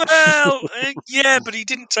that. Well, yeah, but he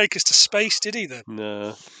didn't take us to space, did he, then?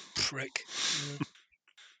 No. Prick. Yeah.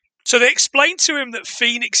 So they explain to him that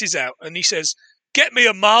Phoenix is out, and he says, get me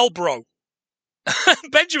a Marlboro.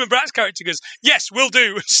 Benjamin Bratt's character goes, yes, we'll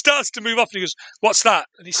do. Starts to move off, and he goes, what's that?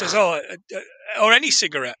 And he says, or any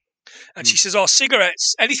cigarette. And she says,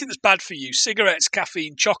 cigarettes, anything that's bad for you, cigarettes,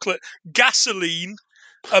 caffeine, chocolate, gasoline,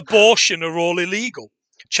 abortion are all illegal.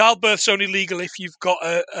 Childbirth's only legal if you've got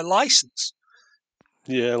a license.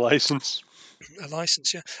 Yeah, license. A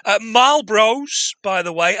license, yeah. Marlboros, by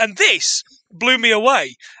the way, and this blew me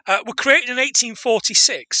away, were created in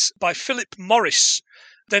 1846 by Philip Morris.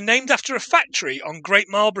 They're named after a factory on Great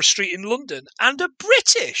Marlborough Street in London and are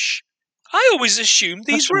British. I always assumed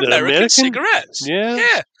these were American cigarettes.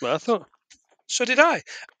 Yeah. Well, I thought. So did I.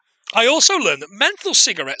 I also learned that menthol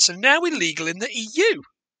cigarettes are now illegal in the EU.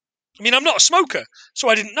 I mean, I'm not a smoker, so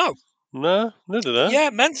I didn't know. No, neither did I. Yeah,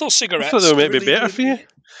 menthol cigarettes. I thought they were maybe better for you.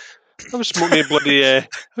 I was smoking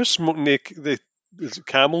the the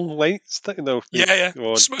Camel lights thing. No, yeah.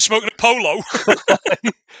 Smoking a Polo.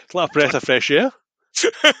 It's like a breath of fresh air.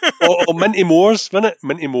 or Minty Moors, isn't it?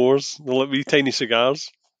 Minty Moors, the little wee tiny cigars.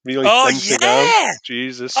 Really thin cigars.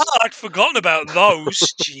 Jesus. Oh, I'd forgotten about those.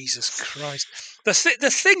 Jesus Christ. The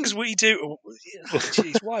things we do.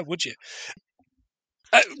 Jeez, why would you?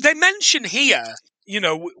 They mention here,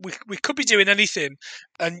 we could be doing anything,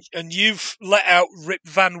 and you've let out Rip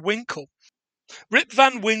Van Winkle. Rip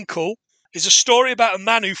Van Winkle is a story about a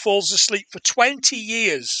man who falls asleep for 20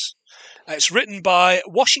 years. It's written by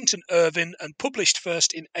Washington Irving and published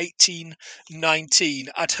first in 1819.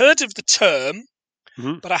 I'd heard of the term,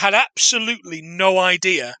 but I had absolutely no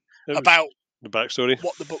idea about the backstory.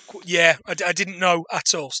 What the book? Yeah, I didn't know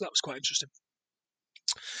at all, so that was quite interesting.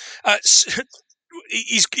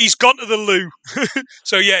 He's gone to the loo.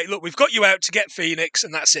 So yeah, look, we've got you out to get Phoenix,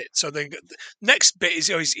 and that's it. So the next bit is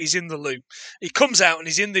he's in the loo. He comes out and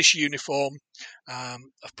he's in this uniform.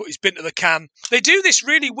 I've put his bin to the can. They do this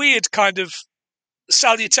really weird kind of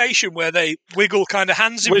salutation where they wiggle kind of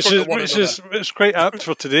hands in front of one another. It's quite apt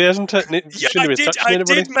for today, isn't it? Yeah, I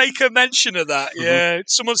did make a mention of that. Yeah,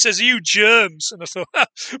 someone says, "Are you germs?" And I thought,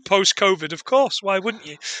 post-COVID, of course, why wouldn't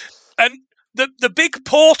you? And the big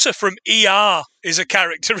porter from ER is a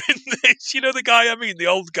character in this. You know the guy I mean, the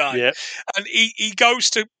old guy. Yeah. And he goes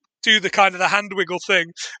to do the kind of the hand wiggle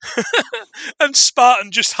thing, and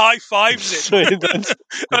Spartan just high fives him,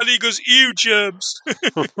 and he goes, "You germs."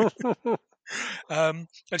 And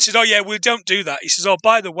says, "Oh yeah, we don't do that." He says, "Oh,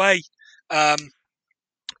 by the way,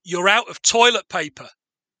 you're out of toilet paper."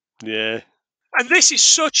 Yeah. And this is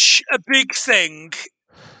such a big thing,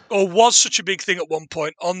 or was such a big thing at one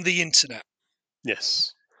point on the internet.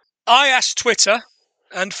 Yes. I asked Twitter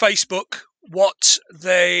and Facebook what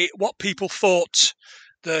people thought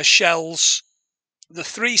the shells, the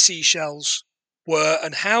 3C shells, were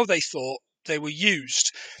and how they thought they were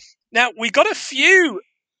used. Now, we got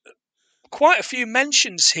quite a few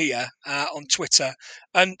mentions here on Twitter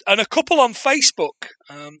and a couple on Facebook.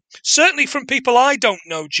 Certainly from people I don't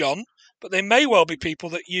know, John, but they may well be people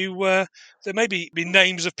that you, there may be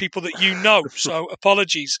names of people that you know, so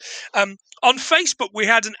apologies. On Facebook, we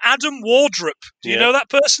had an Adam Wardrop. Do you know that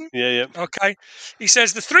person? Yeah. Okay. He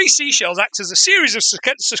says, the 3 seashells act as a series of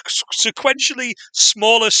sequentially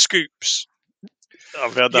smaller scoops.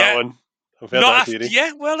 I've heard that one. I've heard that theory.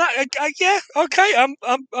 Yeah, well, yeah, okay.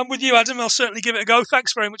 I'm with you, Adam. I'll certainly give it a go.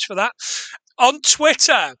 Thanks very much for that. On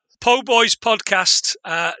Twitter, Po Boys Podcast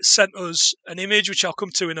sent us an image, which I'll come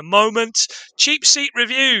to in a moment. Cheap Seat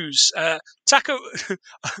Reviews. Taco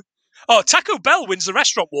Bell wins the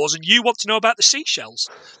restaurant wars, and you want to know about the seashells.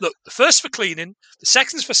 Look, the first for cleaning, the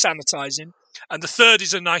second's for sanitising, and the third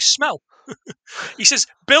is a nice smell. He says,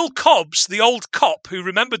 Bill Cobbs, the old cop who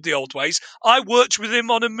remembered the old ways, I worked with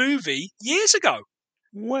him on a movie years ago.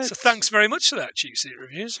 What? So thanks very much for that, Cheap Seat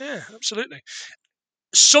Reviews. Yeah, absolutely.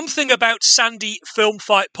 Something About Sandy Film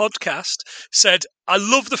Fight Podcast said, I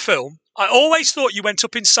love the film. I always thought you went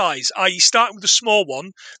up in size, i.e. starting with a small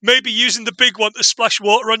one, maybe using the big one to splash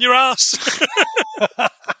water on your ass.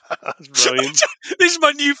 That's brilliant. This is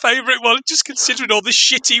my new favourite one, just considering all the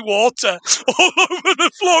shitty water all over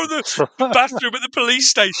the floor of the bathroom at the police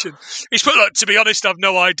station. He's put, look, to be honest, I've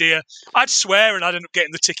no idea. I'd swear and I'd end up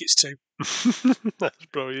getting the tickets too. That's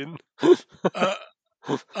brilliant.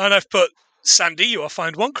 And I've put, Sandy, you are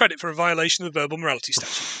fined 1 credit for a violation of the verbal morality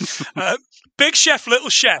statute. Big Chef, Little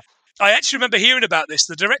Chef. I actually remember hearing about this.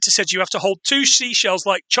 The director said you have to hold 2 seashells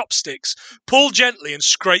like chopsticks, pull gently, and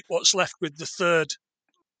scrape what's left with the third.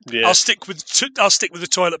 Yeah. I'll stick with the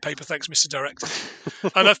toilet paper, thanks, Mr. Director.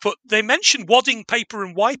 And I've put, they mentioned wadding paper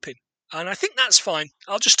and wiping, and I think that's fine.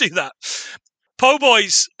 I'll just do that. Po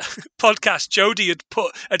Boys Podcast, Jody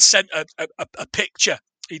had sent a picture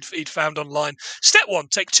he'd found online. Step 1,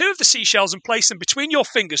 take 2 of the seashells and place them between your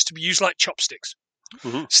fingers to be used like chopsticks.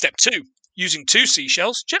 Mm-hmm. Step 2, using 2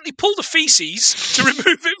 seashells, gently pull the feces to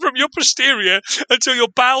remove it from your posterior until your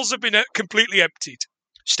bowels have been completely emptied.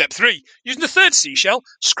 Step 3, using the 3rd seashell,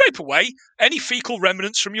 scrape away any fecal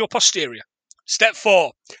remnants from your posterior. Step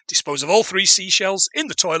 4, dispose of all 3 seashells in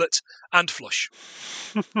the toilet and flush.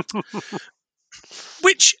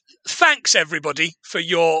 Which, thanks everybody for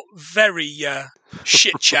your very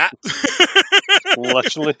shit chat.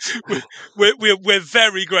 Literally. We're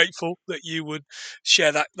very grateful that you would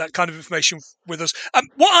share that kind of information with us.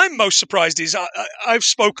 What I'm most surprised is I've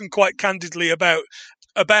spoken quite candidly about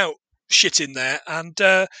shit in there, and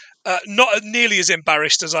not nearly as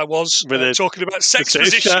embarrassed as I was talking about sex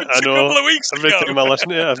positions a couple of weeks ago. Every time I listen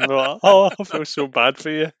to it, I'm like, oh, I feel so bad for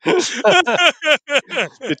you. With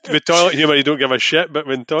toilet humour, you don't give a shit, but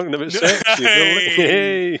when talking about sex, you go,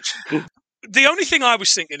 hey. The only thing I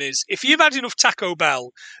was thinking is, if you've had enough Taco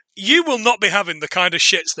Bell, you will not be having the kind of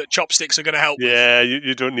shits that chopsticks are going to help with. Yeah,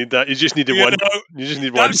 you don't need that. You just need one. You just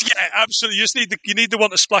need one. Yeah, absolutely. You need the one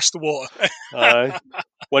to splash the water. Aye.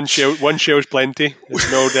 One shell's plenty.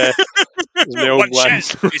 There's no one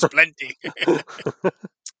shell is plenty.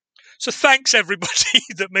 So thanks everybody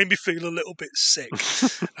that made me feel a little bit sick.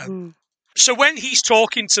 So when he's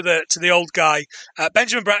talking to the old guy,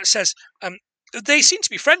 Benjamin Bratt says, they seem to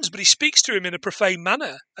be friends, but he speaks to him in a profane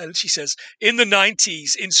manner. And she says, in the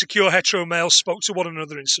 90s, insecure hetero males spoke to one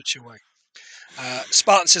another in such a way.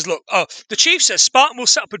 Spartan says, look, the chief says Spartan will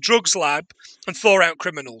set up a drugs lab and thaw out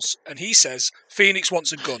criminals. And he says, Phoenix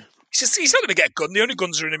wants a gun. He says, he's not going to get a gun. The only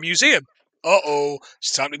guns are in a museum.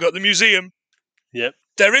 It's time to go to the museum. Yep.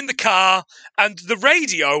 They're in the car, and the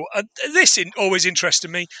radio, and this always interested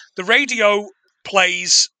me, the radio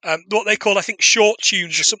plays what they call, I think, short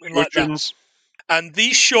tunes or something like that. And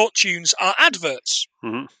these short tunes are adverts.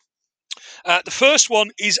 Mm-hmm. The first one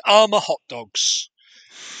is Armour Hot Dogs.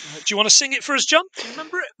 Do you want to sing it for us, John? Do you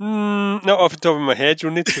remember it? Not off the top of my head.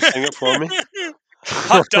 You'll need to sing it for me.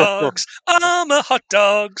 Hot dogs, Armour Hot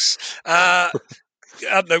Dogs. I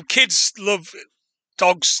don't know, kids love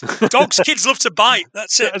dogs. Kids love to bite.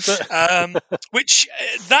 That's it. Which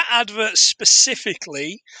that advert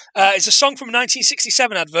specifically is a song from a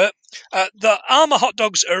 1967 advert. The Armour Hot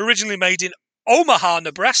Dogs are originally made in Omaha,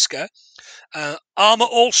 Nebraska. Armour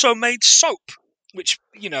also made soap, which,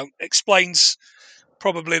 explains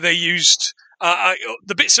probably they used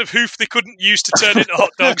the bits of hoof they couldn't use to turn into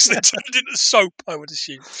hot dogs, they turned into soap, I would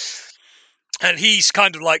assume. And he's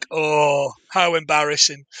kind of like, oh, how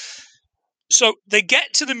embarrassing. So they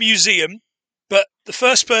get to the museum, but the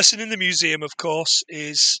first person in the museum, of course,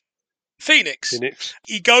 is Phoenix.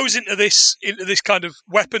 He goes into this kind of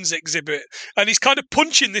weapons exhibit, and he's kind of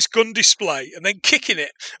punching this gun display and then kicking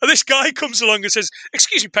it. And this guy comes along and says,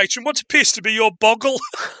 "Excuse me, patron, what appears to be your boggle?"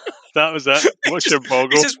 That was that. What's your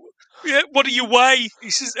boggle? He says, "Yeah, what do you weigh?"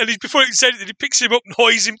 He says, and before he said it, he picks him up and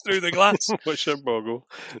hoys him through the glass. What's your boggle?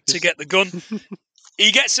 To get the gun.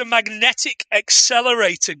 He gets a magnetic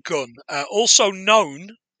accelerator gun, also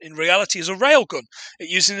known in reality as a railgun. It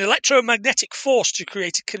uses an electromagnetic force to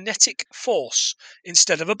create a kinetic force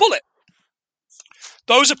instead of a bullet.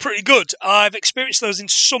 Those are pretty good. I've experienced those in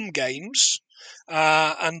some games,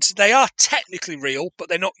 and they are technically real, but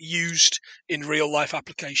they're not used in real life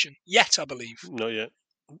application yet, I believe. Not yet.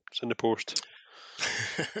 It's in the post.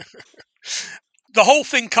 The whole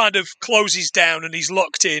thing kind of closes down and he's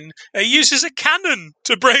locked in. He uses a cannon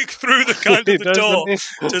to break through the door,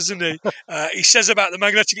 doesn't he? He says about the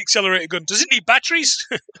magnetic accelerator gun, does it need batteries?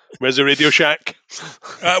 Where's the Radio Shack?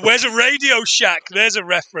 Where's a Radio Shack? There's a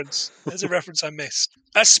reference. I missed.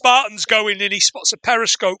 As Spartan's going in, he spots a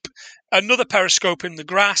periscope, another periscope in the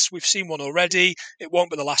grass. We've seen one already. It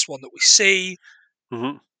won't be the last one that we see.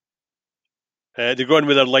 Mm-hmm. They go in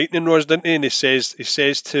with their lightning rods, didn't they? And he says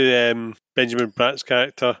to Benjamin Bratt's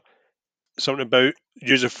character something about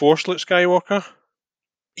use of force, Luke Skywalker.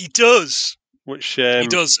 He does. Which he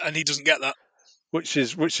does, and he doesn't get that. Which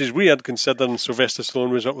is weird, considering Sylvester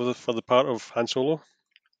Stallone was up for the part of Han Solo.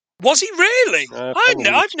 Was he really?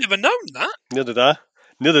 I've never known that. Neither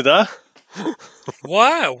did I.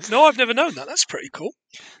 Wow. No, I've never known that. That's pretty cool.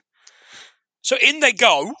 So in they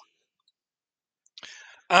go,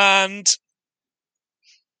 and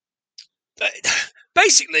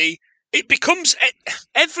basically, it becomes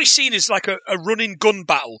every scene is like a running gun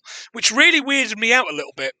battle, which really weirded me out a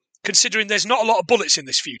little bit, considering there's not a lot of bullets in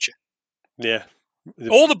this future. Yeah,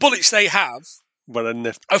 all the bullets they have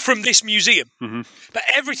are from this museum, mm-hmm. But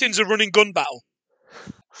everything's a running gun battle.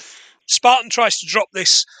 Spartan tries to drop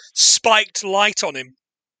this spiked light on him,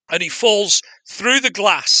 and he falls through the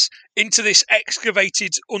glass into this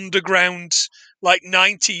excavated underground, like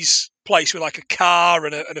 90s place with like a car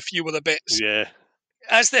and a few other bits. Yeah.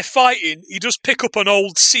 As they're fighting, he does pick up an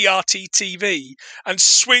old CRT TV and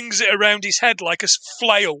swings it around his head like a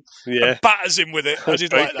flail. Yeah. And batters him with it. I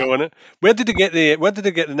did like that. Where did they get the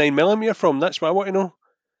 9mm from? That's what I want to know.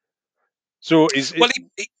 So he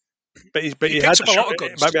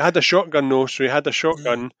had a shotgun though. So he had a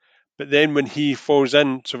shotgun, But then when he falls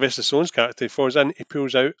in, Sylvester Stallone's character falls in, he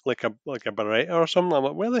pulls out like a Beretta or something. I'm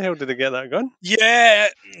like, where the hell did he get that gun? Yeah,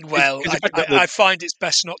 well, I find it's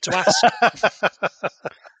best not to ask.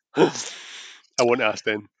 I won't ask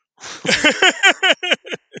then.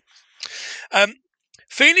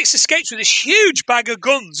 Phoenix escapes with this huge bag of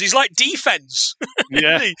guns. He's like defense.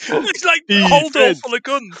 Yeah. He's like a holder full of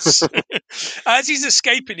guns. As he's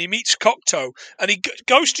escaping, he meets Cocteau and he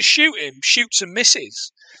goes to shoot him, shoots and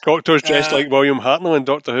misses. Cocteau's dressed like William Hartnell in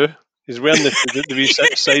Doctor Who. He's wearing the wee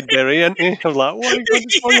side beret, isn't he? I'm like, what are you going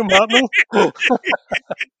to William Hartnell?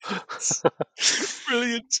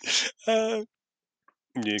 Brilliant.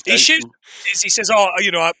 He shoots. He says, "Oh,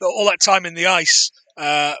 all that time in the ice,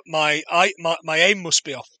 my aim must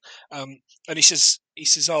be off." And he says,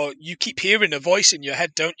 "Oh, you keep hearing a voice in your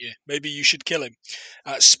head, don't you? Maybe you should kill him."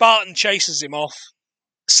 Spartan chases him off.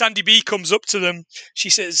 Sandy B comes up to them. She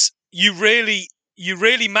says, "You really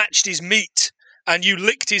matched his meat, and you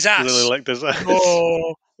licked his ass." Really licked his ass.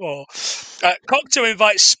 Oh. Cocteau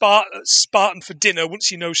invites Spartan for dinner once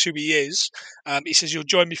he knows who he is. He says, "You'll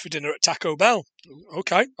join me for dinner at Taco Bell."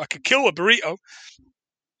 Okay, I could kill a burrito.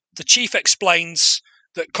 The chief explains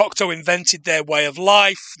that Cocteau invented their way of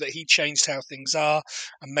life, that he changed how things are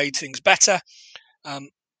and made things better.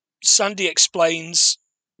 Sandy explains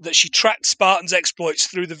that she tracked Spartan's exploits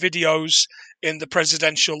through the videos in the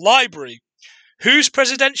presidential library. Whose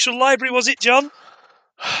presidential library was it, John?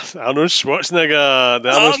 Arnold Schwarzenegger.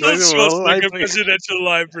 The Arnold Schwarzenegger presidential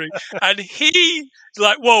library. And he's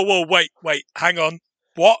like, whoa, wait, hang on.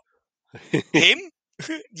 What? Him?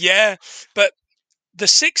 Yeah. But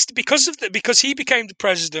because he became the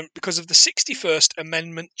president because of the 61st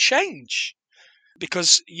Amendment change.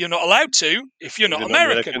 Because you're not allowed to if you're not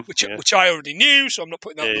American, which I already knew, so I'm not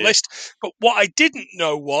putting that on the list. But what I didn't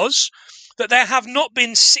know was that there have not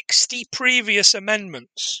been 60 previous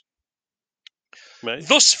amendments. Right.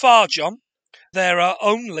 Thus far, John, there are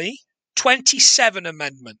only 27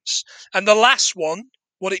 amendments. And the last one,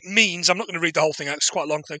 what it means, I'm not going to read the whole thing out, it's quite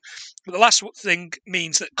a long thing, but the last thing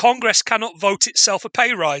means that Congress cannot vote itself a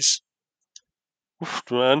pay rise. Oof,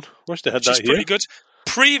 man, wish they had that here. Pretty good.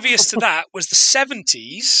 Previous to that was the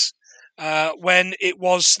 70s, when it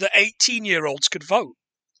was that 18-year-olds could vote.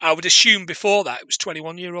 I would assume before that it was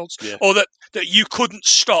 21-year-olds, or that you couldn't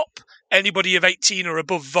stop anybody of 18 or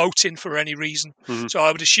above voting for any reason. Mm-hmm. So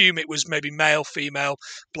I would assume it was maybe male, female,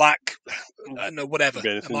 black, whatever,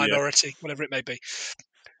 a minority, whatever it may be.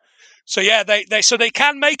 So yeah, they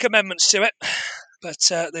can make amendments to it, but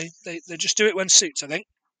they just do it when suits, I think.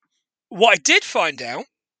 What I did find out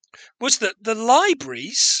was that the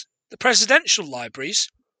libraries, the presidential libraries,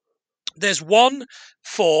 there's one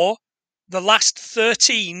for the last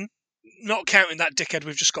 13, not counting that dickhead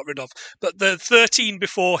we've just got rid of, but the 13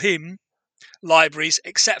 before him libraries,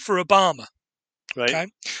 except for Obama. Right. Okay?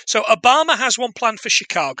 So Obama has one planned for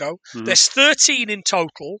Chicago. Mm-hmm. There's 13 in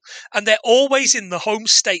total, and they're always in the home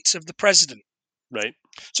states of the president. Right.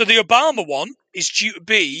 So the Obama one is due to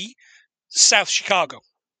be South Chicago.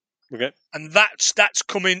 Okay. And that's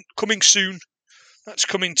coming soon. That's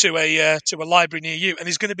coming to a library near you, and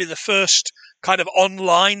it's going to be the first kind of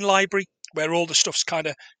online library where all the stuff's kind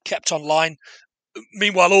of kept online.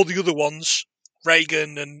 Meanwhile, all the other ones,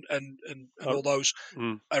 Reagan and all those,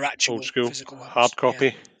 are actual old school, physical ones. hard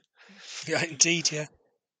copy. Yeah, indeed, yeah.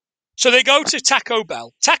 So they go to Taco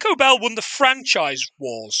Bell. Taco Bell won the franchise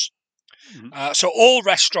wars. Mm-hmm. So all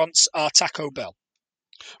restaurants are Taco Bell.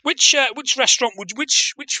 Which restaurant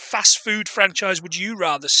which fast food franchise would you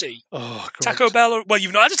rather see? Oh, God. Taco Bell or, well,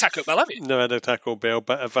 you've not had a Taco Bell, have you? No, I had a Taco Bell,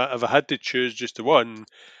 but if I had to choose just the one,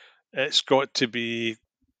 it's got to be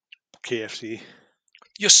KFC.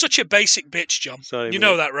 You're such a basic bitch, John. Sorry, you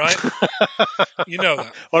know that, right? You know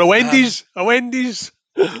that. Or a Wendy's.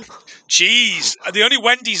 Jeez, the only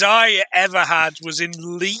Wendy's I ever had was in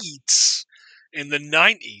Leeds in the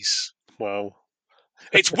 90s. Wow.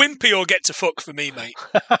 It's wimpy or get to fuck for me, mate.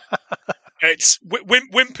 It's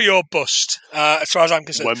wimpy or bust, as far as I'm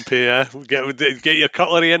concerned. Wimpy, yeah. Get your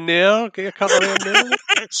cutlery in there.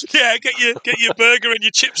 Yeah, get your burger and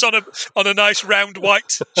your chips on a nice round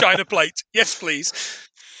white china plate. Yes, please.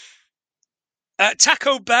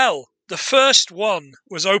 Taco Bell, the first one,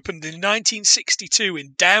 was opened in 1962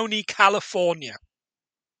 in Downey, California.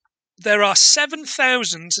 There are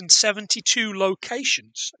 7,072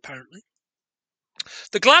 locations, apparently.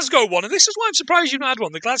 The Glasgow one, and this is why I'm surprised you've not had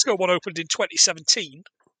one, the Glasgow one opened in 2017.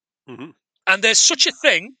 Mm-hmm. And there's such a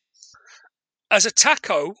thing as a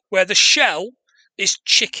taco where the shell is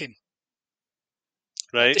chicken.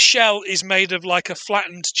 Right. The shell is made of like a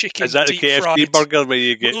flattened chicken. Is that the KFC fried burger where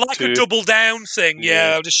you get like a double down thing?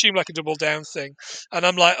 Yeah, I would assume like a double down thing. And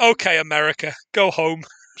I'm like, okay, America, go home.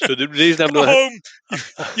 So the reason I'm go home.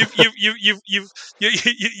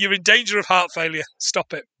 You're in danger of heart failure.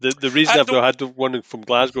 Stop it. The reason I've not had one from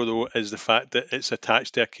Glasgow though is the fact that it's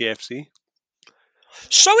attached to a KFC.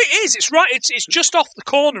 So it is. It's right. It's just off the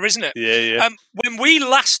corner, isn't it? Yeah. When we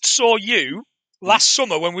last saw you last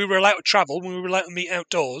summer, when we were allowed to travel, when we were allowed to meet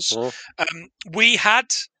outdoors, we had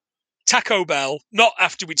Taco Bell. Not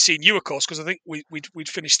after we'd seen you, of course, because I think we'd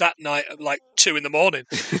finished that night at like 2 a.m.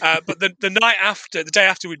 But the night after, the day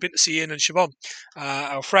after, we'd been to see Ian and Siobhan,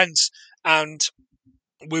 our friends, and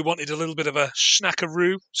we wanted a little bit of a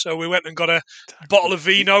snackaroo, so we went and got a bottle of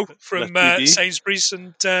vino from Sainsbury's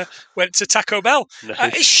and went to Taco Bell.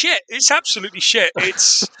 Nice. It's shit. It's absolutely shit.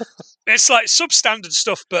 It's like substandard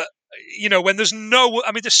stuff, but when there's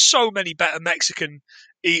there's so many better Mexican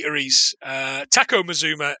eateries. Taco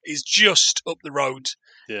Mazuma is just up the road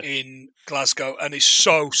in Glasgow, and is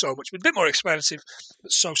so much, a bit more expensive,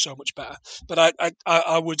 but so much better. But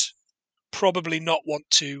I would probably not want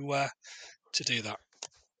to do that.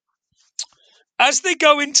 As they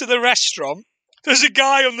go into the restaurant, there's a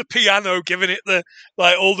guy on the piano giving it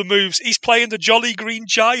all the moves. He's playing the Jolly Green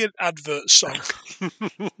Giant advert song.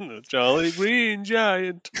 Jolly Green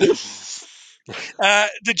Giant.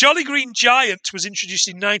 The Jolly Green Giant was introduced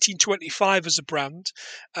in 1925 as a brand.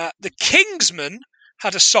 The Kingsmen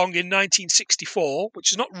had a song in 1964,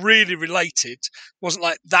 which is not really related. It wasn't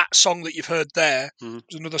like that song that you've heard there. It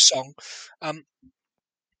was another song.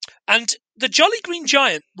 And the Jolly Green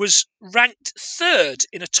Giant was ranked 3rd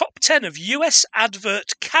in a top 10 of US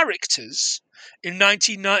advert characters in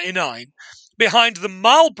 1999, behind the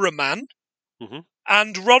Marlboro Man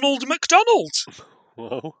and Ronald McDonald.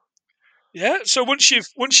 Whoa. Yeah, so once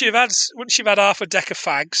you've had half a deck of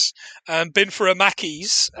fags and been for a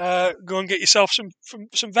Mackey's, go and get yourself some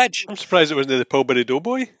veg. I'm surprised it wasn't the Pillsbury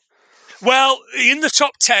Doughboy. Well, in the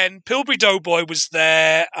top 10, Pillsbury Doughboy was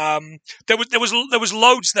there. There was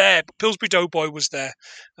loads there, but Pillsbury Doughboy was there,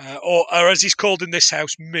 or as he's called in this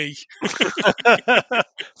house, me.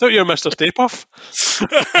 Thought you were Mr. Stay Puft.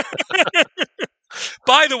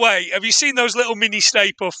 By the way, have you seen those little mini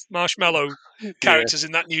Stay Puft marshmallow characters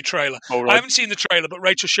in that new trailer? Oh, right. I haven't seen the trailer, but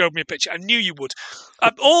Rachel showed me a picture. I knew you would.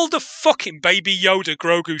 All the fucking Baby Yoda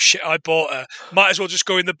Grogu shit I bought her might as well just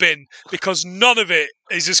go in the bin, because none of it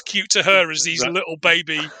is as cute to her as these little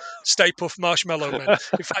baby Stay Puft marshmallow men.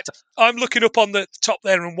 In fact, I'm looking up on the top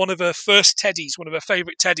there, and one of her first teddies, one of her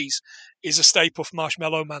favourite teddies, is a Stay Puft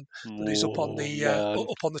marshmallow man that is up on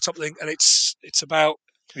the top thing, and it's about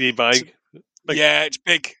big. Yeah, it's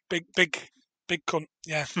big cunt.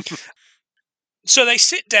 Yeah. So they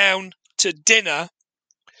sit down to dinner,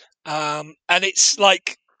 and it's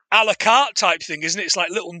like a la carte type thing, isn't it? It's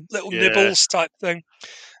like little nibbles type thing.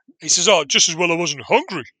 He says, "Oh, just as well I wasn't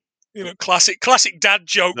hungry." Classic dad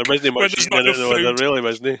joke. There wasn't much there's not enough food. There really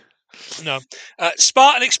wasn't. No.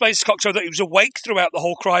 Spartan explains to Cocteau that he was awake throughout the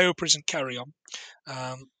whole cryo prison carry-on,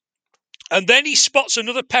 and then he spots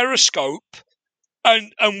another periscope.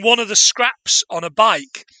 And one of the scraps on a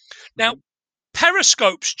bike. Now,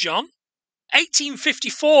 periscopes, John,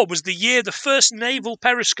 1854 was the year the first naval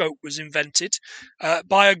periscope was invented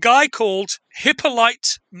by a guy called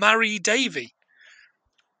Hippolyte Marie Davy.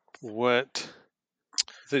 What? I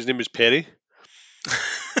think his name was Perry.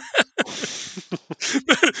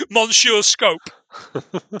 Monsieur Scope.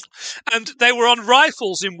 And they were on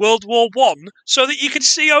rifles in World War I so that you could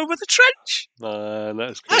see over the trench.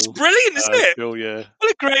 That's cool. That's brilliant, isn't it? Cool, yeah.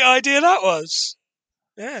 What a great idea that was.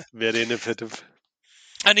 Yeah. Very innovative.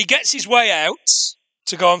 And he gets his way out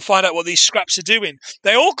to go and find out what these scraps are doing.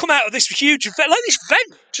 They all come out of this huge vent, like this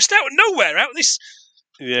vent, just out of nowhere, out of this.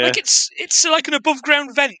 Yeah. Like it's like an above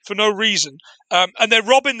ground vent for no reason. And they're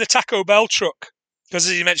robbing the Taco Bell truck because,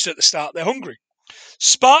 as you mentioned at the start, they're hungry.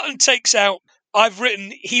 Spartan takes out, I've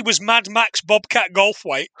written, he was Mad Max Bobcat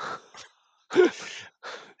Goldthwait.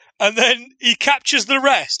 And then he captures the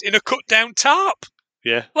rest in a cut down tarp.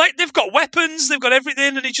 Yeah. Like, they've got weapons, they've got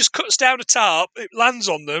everything, and he just cuts down a tarp, it lands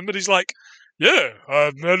on them, and he's like, yeah,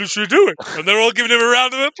 I managed to do it. And they're all giving him a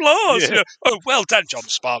round of applause. Yeah. Oh, well done, John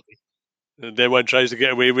Spartan. And then one tries to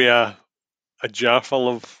get away with a jar full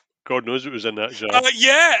of, God knows what was in that jar.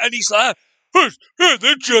 Yeah, and he's like,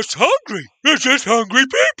 they're just hungry. They're just hungry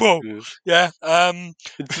people. Yeah. And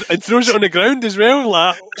throws it on the ground as well.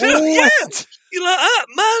 Like, yeah. You're like,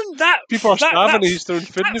 man, people are starving. He's throwing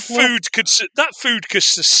food in the floor. That food could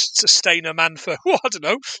sustain a man for, I don't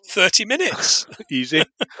know, 30 minutes. Easy.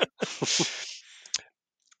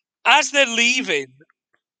 As they're leaving,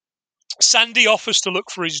 Sandy offers to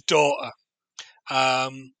look for his daughter.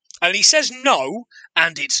 And he says no,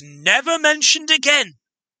 and it's never mentioned again.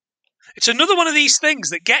 It's another one of these things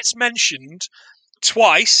that gets mentioned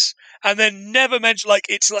twice and then never mentioned. Like,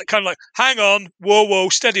 it's like kind of like, hang on, whoa,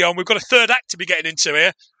 steady on. We've got a third act to be getting into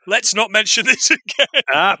here. Let's not mention this again.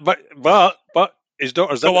 But his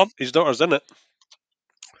daughter's in it. His daughter's in it.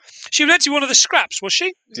 She was actually one of the scraps, was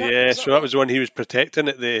she? That was the one he was protecting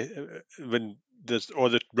at when all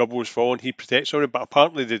the rubble was falling. He protects her, but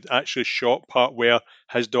apparently they actually shot part where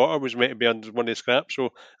his daughter was meant to be under one of the scraps,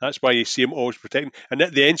 so that's why you see him always protecting. And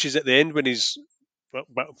at the end, she's at the end when he's. But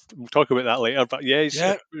we'll talk about that later. But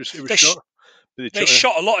it was shot. They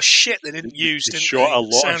shot a lot of shit they didn't use. They shot a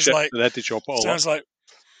lot of shit. They had to chop it all up.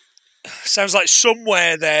 Sounds like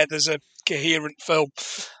somewhere there's a coherent film.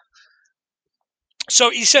 So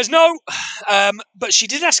he says no, but she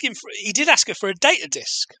did ask him. He did ask her for a data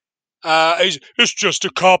disc. It's just a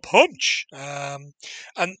cop hunch,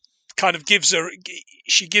 and kind of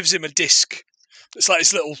she gives him a disc. It's like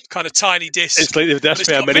this little kind of tiny disc. It's like the disc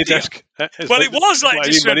for a mini disc. Well, it was like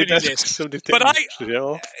just a mini disc. But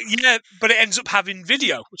but it ends up having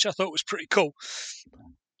video, which I thought was pretty cool.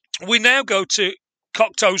 We now go to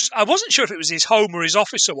Cocteau's. I wasn't sure if it was his home or his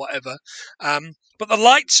office or whatever, but the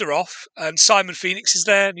lights are off, and Simon Phoenix is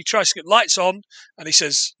there, and he tries to get lights on, and he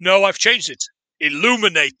says, "No, I've changed it.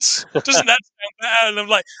 Illuminate." Doesn't that sound better? And I'm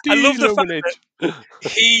like, I love the fact that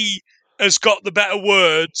he has got the better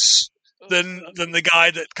words than the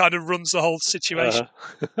guy that kind of runs the whole situation.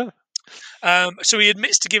 So he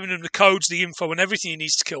admits to giving him the codes, the info, and everything he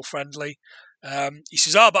needs to kill Friendly. He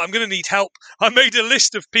says, but I'm going to need help. I made a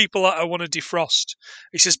list of people that I want to defrost.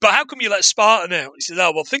 He says, but how come you let Spartan out? He says,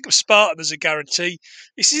 well, think of Spartan as a guarantee.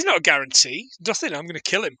 He says, it's not a guarantee. Nothing. I'm going to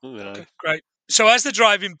kill him. Okay, great. So as they're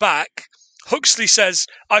driving back, Huxley says,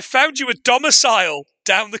 I found you a domicile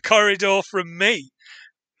down the corridor from me.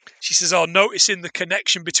 She says, noticing the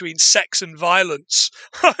connection between sex and violence,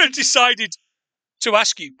 I decided to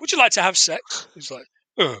ask you, would you like to have sex? He's like,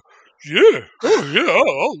 yeah,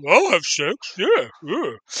 I'll have sex, yeah.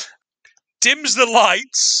 Dims the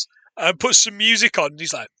lights and puts some music on. And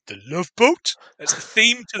he's like, The Love Boat? That's the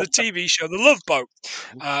theme to the TV show, The Love Boat,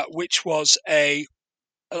 which was an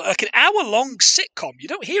hour-long sitcom. You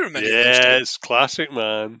don't hear him anymore. Yeah, it's classic,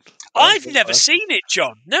 man. I've never seen it,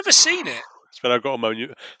 John. Never seen it. It's when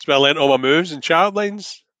I learned all my moves and child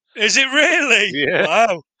lines. Is it really? Yeah.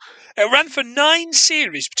 Wow. It ran for 9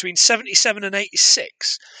 series between 77 and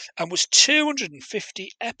 86 and was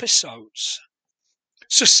 250 episodes.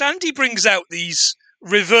 So Sandy brings out these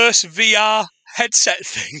reverse VR headset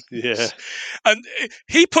things. Yeah. And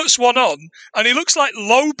he puts one on and he looks like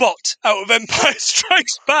Lobot out of Empire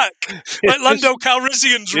Strikes Back. Like Lando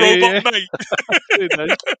Calrissian's robot mate.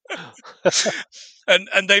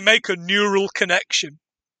 And they make a neural connection.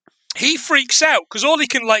 He freaks out because all he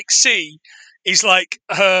can see is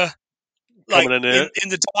her in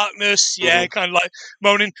the darkness, kind of like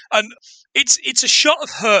moaning. And it's a shot of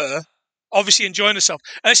her obviously enjoying herself,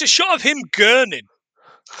 and it's a shot of him gurning,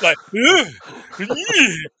 like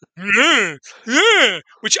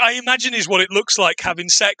which I imagine is what it looks like having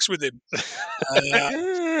sex with him.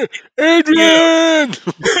 Adrian!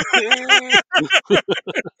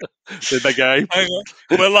 The big guy.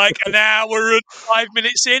 We're like an hour and 5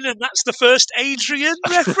 minutes in, and that's the first Adrian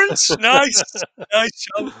reference. Nice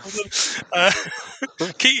job.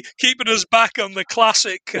 Keeping us back on the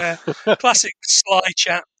classic Sly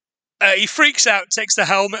chat. He freaks out, takes the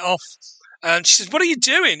helmet off, and she says, "What are you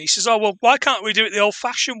doing?" He says, why can't we do it the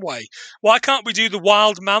old-fashioned way? Why can't we do the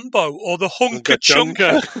wild mambo or the hunka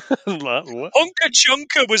chunka? Hunka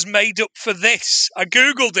chunka was made up for this. I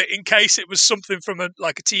googled it in case it was something from a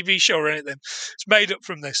TV show or anything. It's made up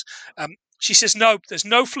from this. She says, no, there's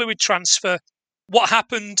no fluid transfer. What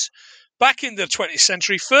happened back in the 20th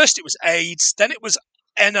century? First it was AIDS, then it was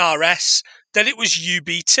NRS, then it was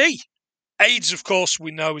UBT. AIDS, of course, we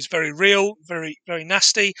know is very real, very, very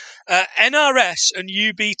nasty. NRS and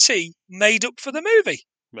UBT made up for the movie.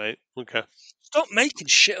 Right, okay. Stop making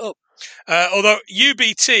shit up. Although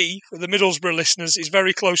UBT, for the Middlesbrough listeners, is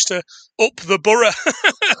very close to Up the Borough.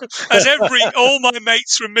 As all my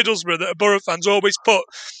mates from Middlesbrough that are Borough fans always put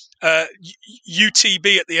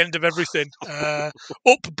UTB at the end of everything.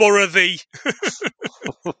 Up Borough the.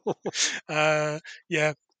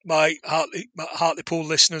 Yeah. My Hartlepool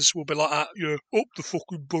listeners will be like that. Yeah, up the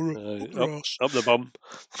fucking borough. Up the bum.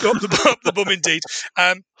 Up the bum, indeed.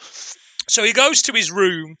 So he goes to his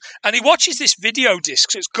room and he watches this video disc.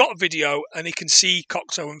 So it's got a video and he can see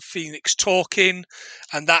Cocteau and Phoenix talking,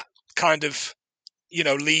 and that kind of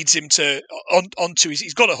leads him onto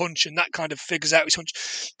he's got a hunch, and that kind of figures out his hunch.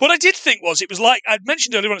 What I did think was, it was like I'd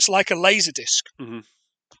mentioned earlier on, it's like a laser disc. Mm-hmm.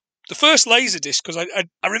 The first laser disc, because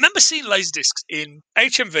I remember seeing laser discs in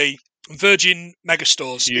HMV and Virgin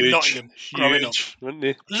megastores in Nottingham growing up. Weren't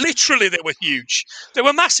they? Literally, they were huge. They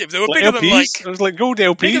were massive. They were like bigger LPs. than it was like gold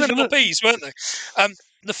LPs, bigger than LPs, weren't they?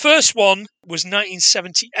 The first one was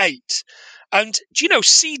 1978. And do you know,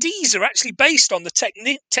 CDs are actually based on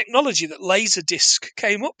the technology that Laserdisc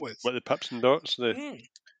came up with? What, the pips and dots?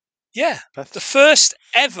 Yeah. Piths? The first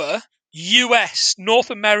ever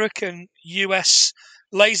North American US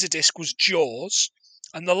Laserdisc was Jaws,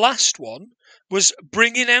 and the last one was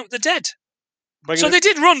Bringing Out the Dead. They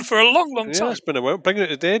did run for a long, long time. Yeah, it's been a while. Bringing Out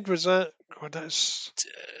the Dead, was that... God, that's...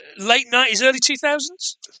 late 90s, early 2000s?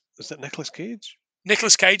 Is that Nicolas Cage?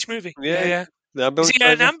 Nicolas Cage movie. Yeah. Is he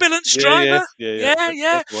an ambulance driver?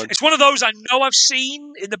 Yeah. It's one of those I know I've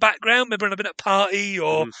seen in the background. Maybe when I've been at a party,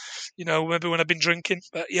 or maybe when I've been drinking.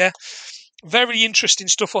 But yeah, very interesting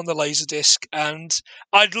stuff on the Laserdisc, and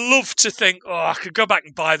I'd love to think, I could go back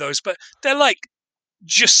and buy those, but they're like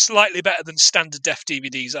just slightly better than standard def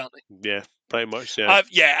DVDs, aren't they? Yeah. Pretty much, yeah.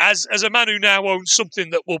 As a man who now owns something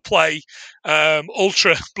that will play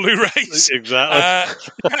ultra Blu-rays, exactly.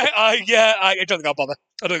 I don't think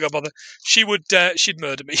I'll bother. She'd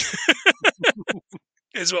murder me.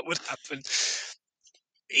 Is what would happen.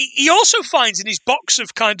 He also finds in his box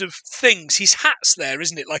of kind of things, his hat's there,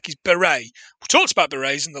 isn't it? Like his beret. We talked about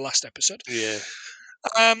berets in the last episode. Yeah.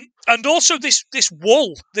 And also this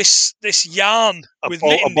wool, this yarn with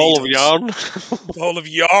knitting a ball needles. of yarn. A ball of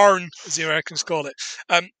yarn, as the Americans call it.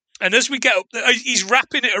 And as we get up, he's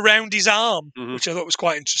wrapping it around his arm, which I thought was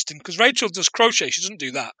quite interesting, because Rachel does crochet. She doesn't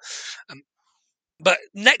do that. But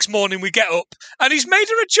next morning we get up, and he's made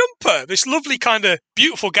her a jumper, this lovely kind of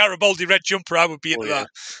beautiful Garibaldi red jumper. I would be into that.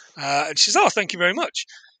 And she says, thank you very much.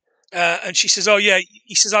 And she says,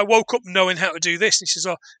 he says, I woke up knowing how to do this. And he says,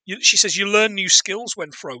 she says, you learn new skills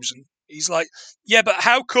when frozen. He's like, yeah, but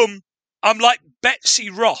how come I'm like Betsy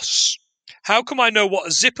Ross? How come I know what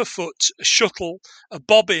a zipper foot, a shuttle, a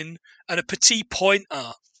bobbin, and a petit point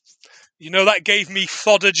are? That gave me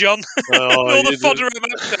fodder, John. All the fodder I'm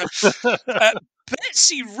after.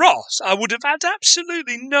 Betsy Ross, I would have had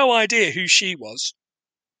absolutely no idea who she was.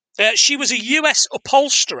 She was a US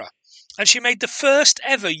upholsterer. And she made the first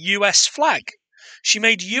ever US flag. She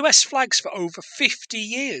made US flags for over 50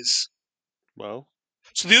 years. Wow.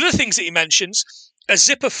 So the other things that he mentions, a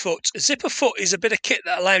zipper foot. A zipper foot is a bit of kit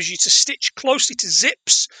that allows you to stitch closely to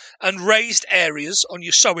zips and raised areas on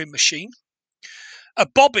your sewing machine. A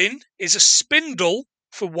bobbin is a spindle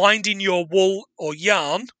for winding your wool or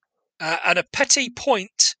yarn. And a petit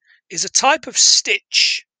point is a type of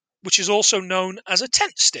stitch, which is also known as a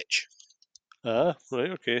tent stitch. Right,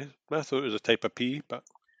 okay. I thought it was a type of pea, but...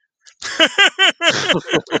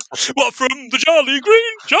 What, from the Jolly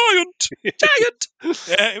Green Giant?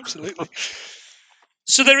 Yeah, absolutely.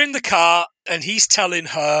 So they're in the car, and he's telling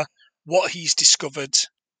her what he's discovered.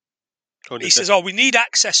 He says, we need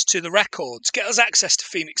access to the records. Get us access to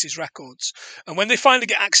Phoenix's records. And when they finally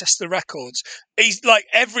get access to the records, he's like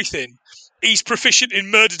everything. He's proficient in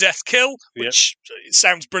murder, death, kill, which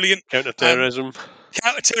sounds brilliant. Counter-terrorism,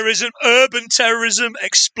 urban terrorism,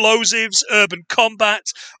 explosives, urban combat,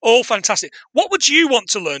 all fantastic. What would you want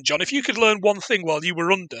to learn, John? If you could learn one thing while you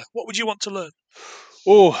were under, what would you want to learn?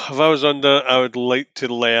 If I was under, I would like to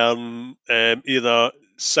learn either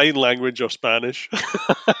sign language or Spanish.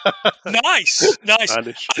 Nice.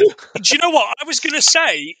 Spanish. Do you know what? I was going to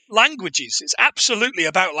say languages. It's absolutely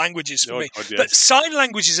about languages for me. God, yes. But sign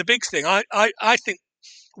language is a big thing. I think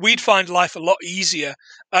we'd find life a lot easier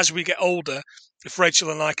as we get older if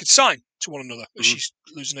Rachel and I could sign to one another as she's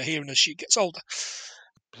losing her hearing as she gets older.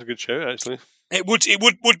 That's a good shout, actually. It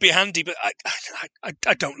would be handy, but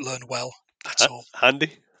I don't learn well. That's all.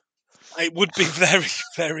 Handy? It would be very,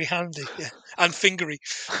 very handy, and fingery.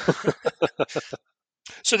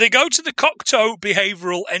 So they go to the Cocteau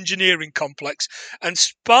Behavioural Engineering Complex, and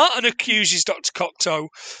Spartan accuses Dr. Cocteau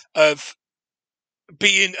of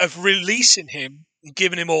releasing him and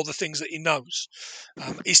giving him all the things that he knows.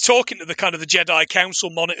 He's talking to the kind of the Jedi Council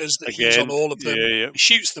monitors that he's on all of them. Yeah. He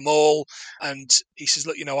shoots them all, and he says,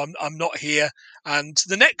 "Look, I'm not here." And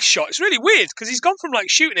the next shot, it's really weird because he's gone from like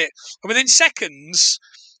shooting it, and within seconds,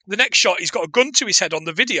 the next shot, he's got a gun to his head on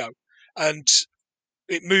the video, and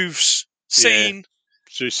it moves scene. Yeah.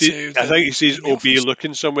 So I think he sees OB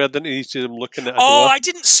looking somewhere, didn't he? He sees him looking at a door. I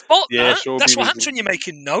didn't spot that. So that's what happens when you're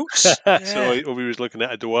making notes. So OB was looking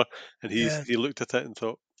at a door, and he looked at it and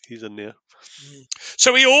thought, he's in there.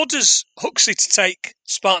 So he orders Huxley to take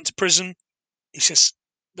Spartan to prison. He says,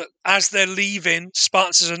 But as they're leaving,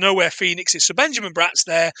 Spartan says, I know where Phoenix is. So Benjamin Bratt's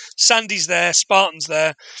there, Sandy's there, Spartan's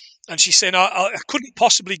there. And she's saying, I couldn't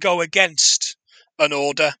possibly go against an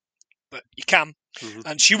order, but you can. Mm-hmm.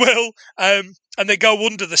 And she will. And they go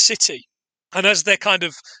under the city. And as they go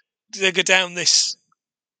down this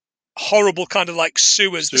horrible kind of like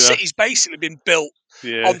sewers, the city's basically been built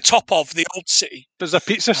on top of the old city. There's a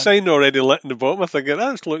pizza sign already lit in the bottom. I think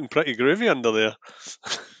that's looking pretty groovy under there.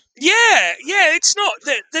 Yeah, it's not.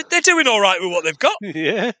 They're doing all right with what they've got.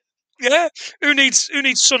 Yeah. Who needs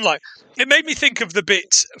sunlight? It made me think of the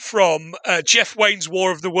bit from Jeff Wayne's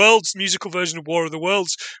War of the Worlds, musical version of War of the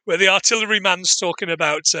Worlds, where the artilleryman's talking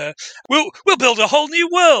about we'll build a whole new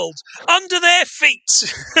world under their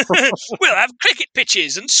feet. We'll have cricket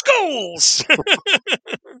pitches and schools.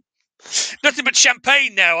 Nothing but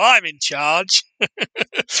champagne now. I'm in charge.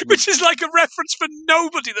 Which is like a reference for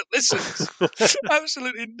nobody that listens.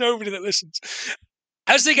 Absolutely nobody that listens.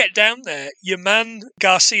 As they get down there, your man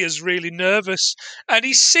Garcia's really nervous, and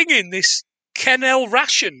he's singing this Kennel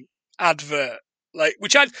Ration advert,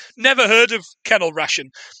 which I'd never heard of. Kennel Ration.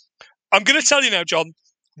 I'm going to tell you now, John.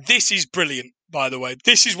 This is brilliant. By the way,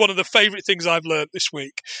 this is one of the favourite things I've learned this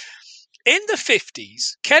week. In the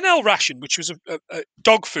 50s, Kennel Ration, which was a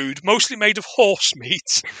dog food mostly made of horse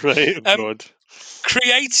meat,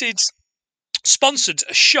 sponsored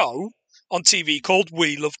a show on TV called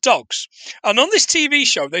We Love Dogs. And on this TV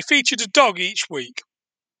show, they featured a dog each week.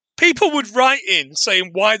 People would write in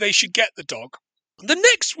saying why they should get the dog. The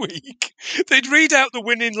next week, they'd read out the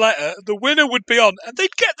winning letter, the winner would be on, and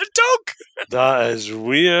they'd get the dog. That is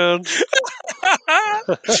weird.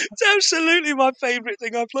 It's absolutely my favourite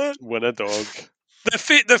thing I've learned. Win a dog. The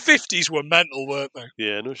 50s were mental, weren't they?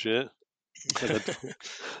 Yeah, no shit.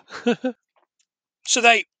 So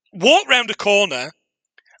they walk round a corner,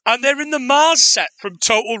 and they're in the Mars set from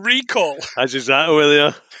Total Recall. That's exactly where they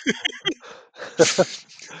are.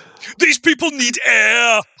 These people need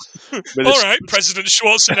air. All right, President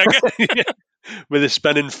Schwarzenegger. With a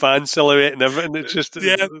spinning fan silhouette and everything. It's just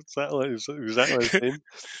exactly the same.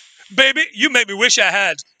 Baby, you make me wish I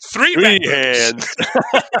had three hands.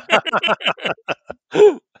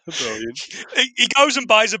 Brilliant. He goes and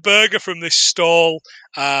buys a burger from this stall.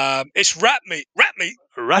 It's rat meat.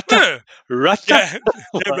 Rata. Yeah,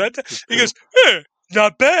 rata. He goes,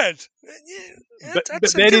 not bad.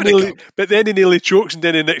 But then he nearly chokes, and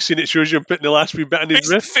then the next scene it shows you him putting the last wee bit in his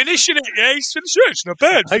wrist. Finishing it, yeah, he's finishing it. It's not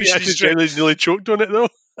bad. I think he nearly choked on it, though.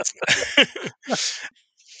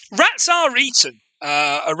 Rats are eaten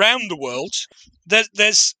around the world.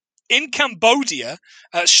 There's in Cambodia,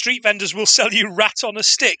 street vendors will sell you rat on a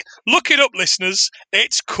stick. Look it up, listeners.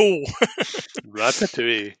 It's cool.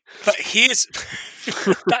 Ratatouille. But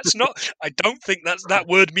that's not. I don't think that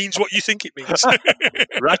word means what you think it means.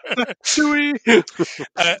 Ratatouille.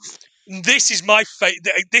 This is my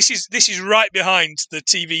This is right behind the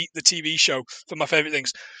TV show for my favourite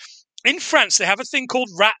things. In France, they have a thing called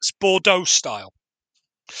Rats Bordeaux style.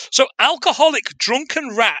 So alcoholic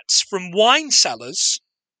drunken rats from wine cellars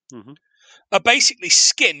are basically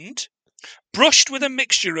skinned, brushed with a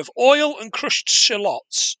mixture of oil and crushed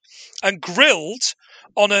shallots, and grilled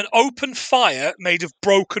on an open fire made of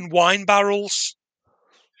broken wine barrels.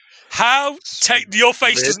 Your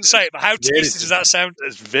face doesn't say it, but how tasty does that sound?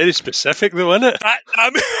 It's very specific, though, isn't it?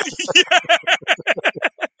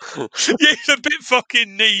 It's a bit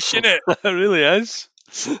fucking niche, isn't it? It really is.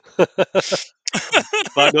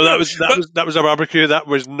 But no, that was a barbecue. That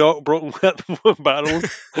was not broken barrels.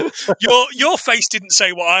 Your face didn't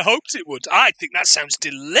say what I hoped it would. I think that sounds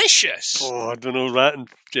delicious. Oh, I don't know. Rat in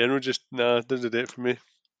general just doesn't do it for me.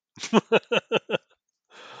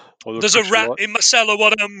 There's a rat in my cellar.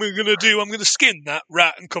 What I'm going to do, I'm going to skin that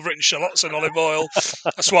rat and cover it in shallots and olive oil.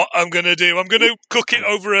 That's what I'm going to do. I'm going to cook it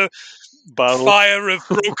over a fire of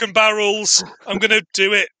broken barrels. I'm going to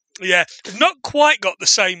do it. Yeah, not quite got the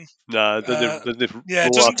same. No, it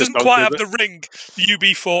doesn't. Doesn't quite have the ring the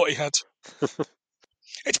UB40 had.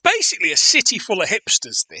 It's basically a city full of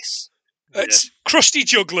hipsters. It's Krusty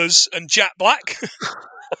Jugglers and Jack Black.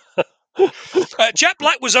 Jack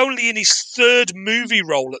Black was only in his third movie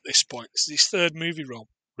role at this point. It's his third movie role.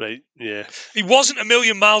 Right, yeah. He wasn't a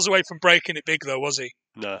million miles away from breaking it big, though, was he?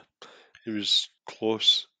 No, he was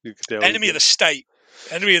close. You could tell. Enemy of the State.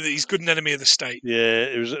 He's good in Enemy of the State. Yeah,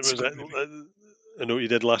 it was I know what he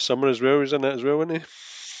did last summer as well. He was in that as well, wasn't he?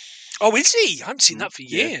 Oh, is he? I haven't seen that for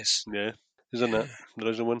years. Yeah, he's in that. There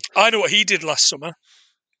isn't one. I know what he did last summer.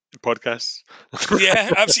 Podcasts.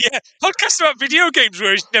 Yeah, absolutely. Yeah, podcasts about video games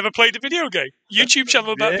where he's never played a video game. YouTube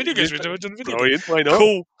channel about video games where he's never done a video game. Why not?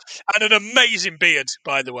 Cool. And an amazing beard,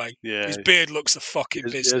 by the way. Yeah, his beard looks the fucking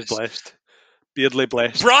business. He is blessed. Beardly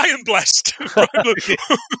Blessed. Brian Blessed.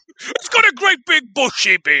 It's got a great big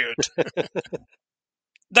bushy beard.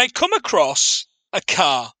 They come across a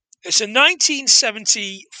car. It's a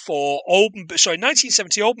 1970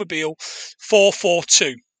 Oldsmobile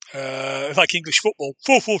 442. Like English football,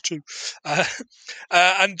 442.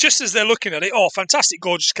 And just as they're looking at it, fantastic,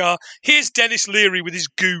 gorgeous car. Here's Denis Leary with his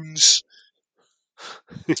goons.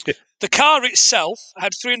 The car itself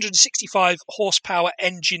had 365 horsepower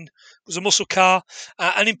engine, was a muscle car,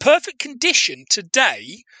 and in perfect condition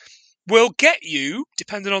today will get you,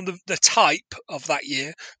 depending on the type of that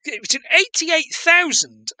year, between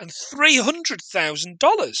 $88,000 and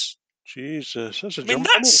 $300,000. Jesus, that's a jump.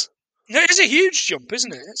 It's a huge jump,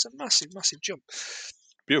 isn't it? It's a massive, massive jump.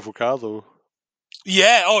 Beautiful car, though.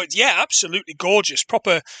 Yeah, absolutely gorgeous.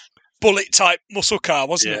 Proper bullet type muscle car,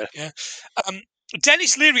 wasn't it? Yeah.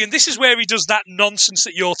 Denis Leary, and this is where he does that nonsense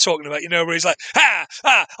that you're talking about, where he's like, I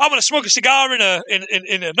want to smoke a cigar in a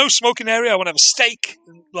no smoking area. I want to have a steak,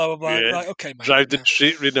 and blah blah blah. Yeah. Like, okay, mate. Drive the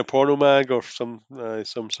street reading a porno mag or some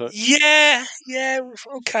such. Yeah.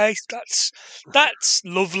 Okay, that's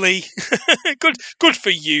lovely. Good for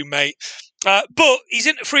you, mate. But he's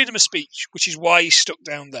into freedom of speech, which is why he's stuck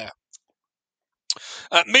down there.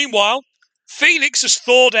 Meanwhile, Phoenix has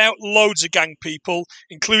thawed out loads of gang people,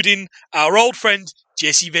 including our old friend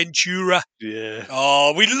Jesse Ventura. Yeah.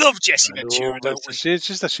 Oh, we love Jesse Ventura, don't we? It's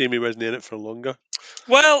just a shame he wasn't in it for longer.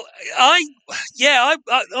 Well, I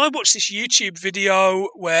watched this YouTube video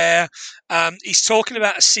where he's talking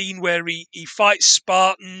about a scene where he fights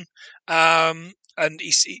Spartan, and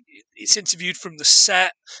it's interviewed from the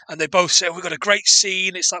set, and they both say, we've got a great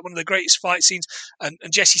scene. It's like one of the greatest fight scenes. And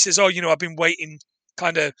Jesse says, I've been waiting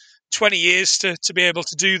kind of 20 years to be able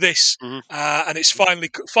to do this, and it's finally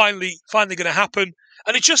going to happen,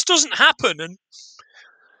 and it just doesn't happen. And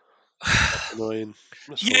that's annoying.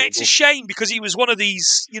 That's horrible. It's a shame, because he was one of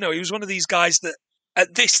these guys that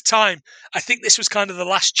at this time, I think this was kind of the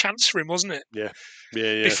last chance for him, wasn't it? Yeah.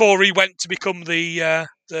 Before he went to become the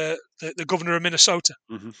governor of Minnesota.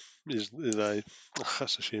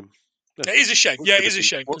 That's a shame. It is a shame. Yeah, it is a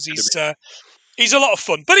shame, because he's a lot of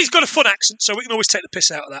fun, but he's got a fun accent, so we can always take the piss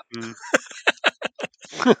out of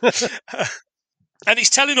that. And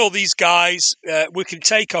he's telling all these guys, we can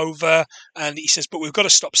take over, and he says, but we've got to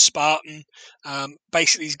stop Spartan.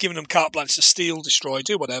 Basically, he's giving them carte blanche to steal, destroy,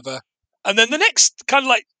 do whatever. And then the next kind of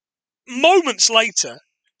like moments later,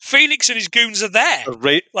 Phoenix and his goons are there.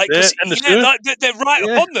 Right. They're right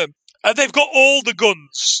upon them. And they've got all the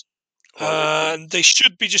guns. And they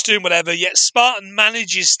should be just doing whatever, yet Spartan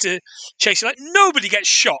manages to chase it. Like, nobody gets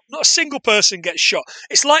shot. Not a single person gets shot.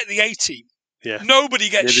 It's like the A-Team. Yeah. Nobody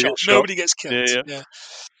gets shot. Nobody gets killed. Yeah.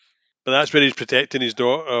 But that's where he's protecting his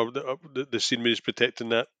daughter. The scene where he's protecting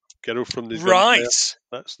that girl from the right.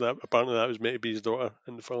 That's that. Apparently, that was meant to be his daughter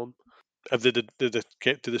in the film. If they did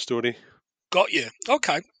kept to the story. Got you.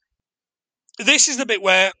 Okay. This is the bit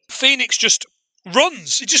where Phoenix just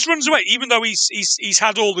runs. He just runs away, even though he's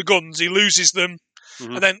had all the guns. He loses them,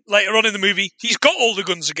 and then later on in the movie, he's got all the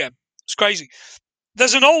guns again. It's crazy.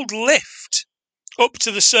 There's an old lift up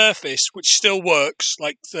to the surface, which still works,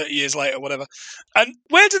 like 30 years later, whatever. And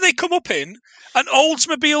where do they come up in? An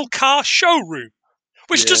Oldsmobile car showroom,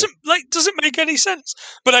 which doesn't make any sense.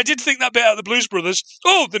 But I did think that bit out of the Blues Brothers.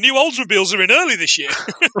 Oh, the new Oldsmobiles are in early this year,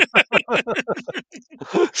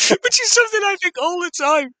 which is something I think all the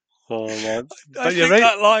time. Oh man! I think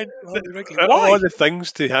that line. All the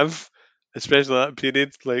things to have, especially that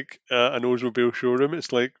period, like an Oldsmobile showroom.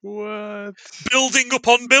 It's like, what? Building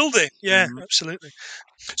upon building. Yeah, absolutely.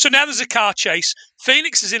 So now there's a car chase.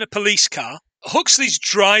 Phoenix is in a police car. Huxley's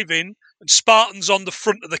driving, and Spartan's on the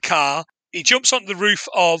front of the car. He jumps onto the roof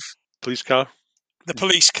of the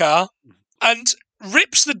police car, and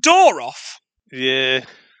rips the door off. Yeah.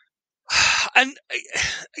 And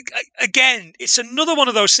again, it's another one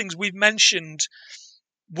of those things we've mentioned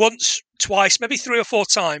once, twice, maybe 3 or 4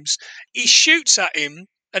 times. He shoots at him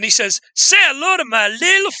and he says, "Say hello to my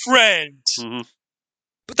little friend."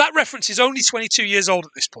 But that reference is only 22 years old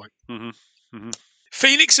at this point.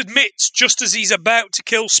 Phoenix admits, just as he's about to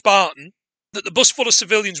kill Spartan, that the bus full of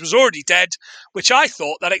civilians was already dead, which I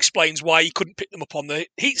thought that explains why he couldn't pick them up on the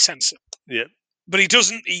heat sensor. Yeah. But he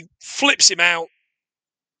doesn't. He flips him out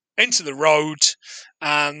into the road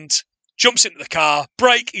and jumps into the car.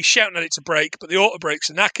 Brake, he's shouting at it to brake, but the auto brakes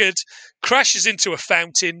are knackered. Crashes into a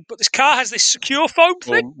fountain, but this car has this secure foam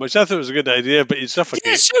thing. Which I thought was a good idea, but he'd suffocate.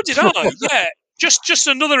 Yeah, so did I. Yeah, just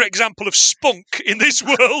another example of spunk in this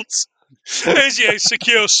world. There's your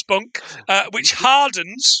secure spunk, which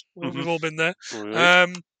hardens. We've all been there.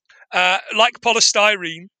 Like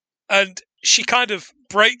polystyrene, and she kind of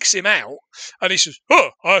breaks him out, and he says,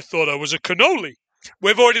 "Oh, I thought I was a cannoli."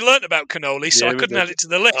 We've already learnt about cannoli, so I couldn't add it to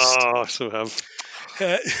the list. Oh, so have.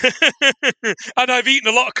 And I've eaten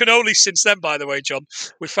a lot of cannolis since then, by the way, John.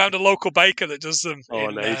 We found a local baker that does them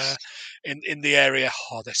nice. In the area.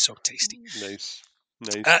 Oh, they're so tasty. Nice.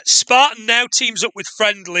 Spartan now teams up with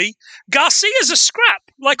Friendly. Garcia's a scrap.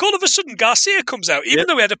 Like, all of a sudden, Garcia comes out, even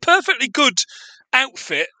though he had a perfectly good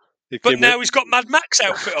outfit, but now he's got Mad Max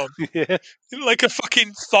outfit on. Like a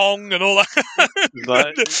fucking thong and all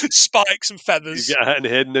that. Spikes and feathers. You get a hat in the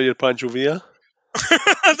head and now you're Pancho Villa.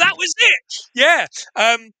 That was it. Yeah.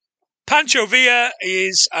 Pancho Villa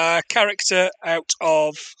is a character out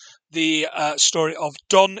of the story of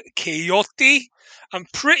Don Quixote. I'm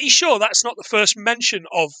pretty sure that's not the first mention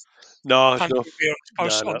of Pancho Villa on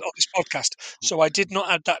this podcast. So I did not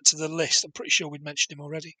add that to the list. I'm pretty sure we'd mentioned him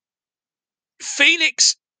already.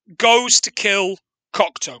 Phoenix goes to kill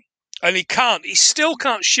Cocteau. And he still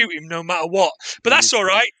can't shoot him no matter what. But that's all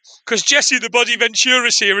right, because Jesse the Body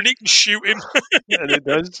Ventura's here and he can shoot him. And it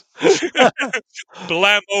does.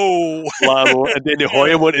 Blammo. And then they hoy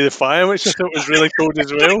him onto the fire, which I thought was really cool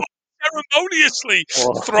as well. Ceremoniously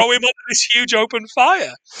throw him onto this huge open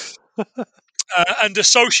fire. And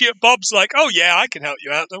Associate Bob's like, "Oh yeah, I can help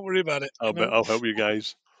you out. Don't worry about it. I'll help you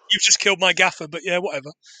guys. You've just killed my gaffer, but yeah,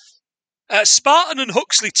 whatever." Spartan and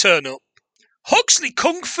Huxley turn up. Huxley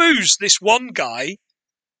kung fu's this one guy,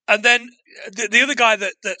 and then the other guy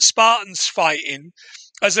that Spartan's fighting,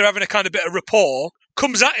 as they're having a kind of bit of rapport,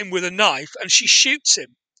 comes at him with a knife, and she shoots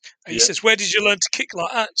him. And he says, "Where did you learn to kick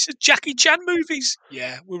like that?" She said, "Jackie Chan movies."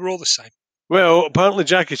 Yeah, we were all the same. Well, apparently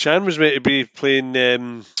Jackie Chan was meant to be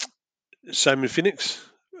playing Simon Phoenix,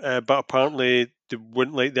 but apparently they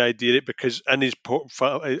wouldn't like the idea of it because in his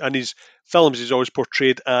films he's always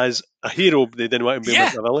portrayed as a hero, but they didn't want him to be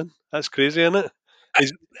like a villain. That's crazy, isn't it?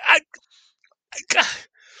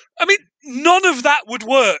 I mean, none of that would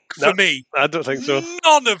work for me. I don't think so.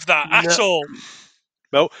 None of that at all.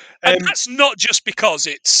 Well, and that's not just because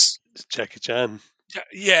it's Jackie Chan.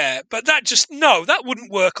 Yeah, but that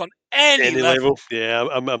wouldn't work on any level. Yeah,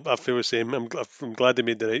 I feel the same. I'm glad they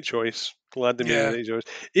made the right choice.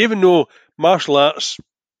 Even though martial arts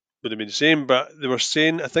would have been the same, but they were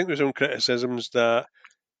saying, I think there was some criticisms that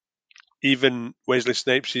even Wesley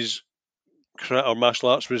Snipes' martial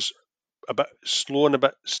arts was a bit slow and a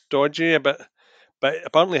bit stodgy, but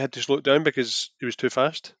apparently had to slow it down because he was too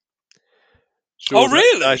fast. So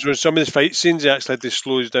really? So in some of the fight scenes, he actually had to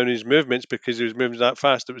slow down his movements because he was moving that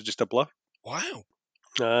fast. It was just a blur. Wow.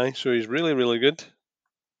 Aye, so he's really, really good.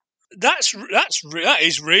 That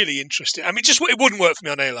is really interesting. I mean, it wouldn't work for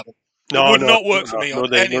me on A level. It would not work for me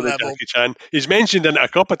on any level. Jackie Chan. He's mentioned in it a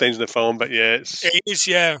couple of times in the film, but it is.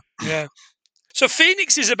 Yeah. So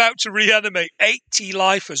Phoenix is about to reanimate 80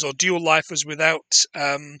 lifers or dual lifers without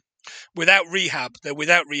rehab. They're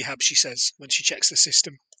without rehab, she says, when she checks the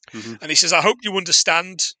system. Mm-hmm. And he says, "I hope you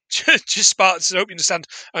understand." Just Spartan says, "I hope you understand,"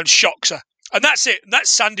 and shocks her. And that's it. That's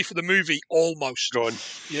Sandy for the movie, almost. Go on.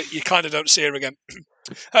 You kind of don't see her again.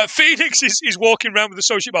 Phoenix is walking around with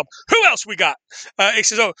Associate Bob. "Who else we got?" He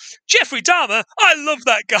says, "Oh, Jeffrey Dahmer. I love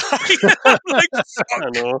that guy." I'm like, fuck. I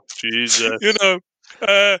know. Jesus. You know,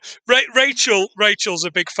 Rachel's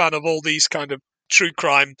a big fan of all these kind of true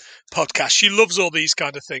crime podcasts. She loves all these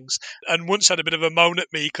kind of things, and once had a bit of a moan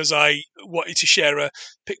at me because I wanted to share a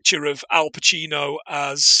picture of Al Pacino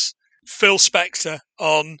as Phil Spector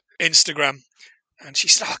on Instagram, and she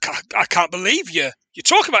said, I can't believe you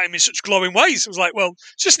talk about him in such glowing ways. I was like, well,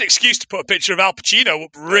 it's just an excuse to put a picture of Al Pacino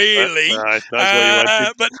up, really. Right,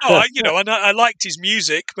 that's but no, I liked his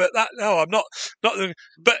music, but I'm not.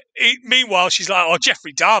 But meanwhile, she's like, "Oh,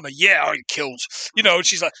 Jeffrey Dahmer, yeah, he killed." And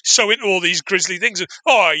she's like so into all these grisly things.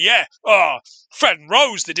 "Oh yeah, Fred and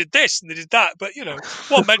Rose, they did this and they did that." But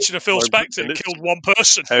one mention of Phil Spector killed one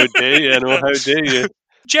person. How dare you? How dare you?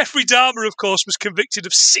 Jeffrey Dahmer, of course, was convicted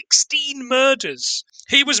of 16 murders.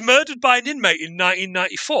 He was murdered by an inmate in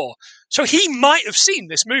 1994, so he might have seen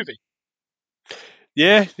this movie.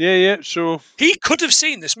 Yeah. So he could have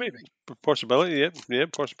seen this movie. Possibility, yeah,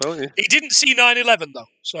 possibility. He didn't see 9/11 though,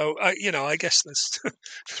 so I guess there's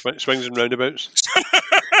swings and roundabouts.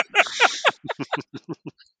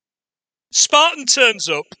 Spartan turns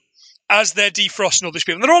up as they're defrosting all these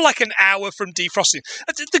people. And they're all like an hour from defrosting.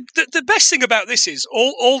 The best thing about this is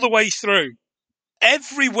all the way through,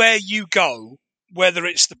 everywhere you go, whether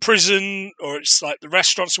it's the prison or it's like the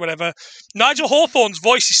restaurants or whatever, Nigel Hawthorne's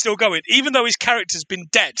voice is still going, even though his character's been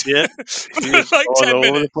dead. Yeah. For like 10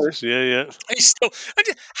 minutes. Yeah. He's still.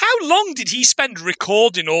 How long did he spend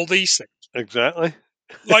recording all these things? Exactly.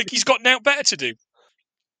 Like he's got now better to do.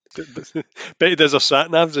 Bet he does a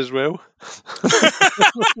sat-navs as well.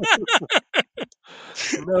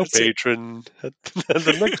 No That's patron in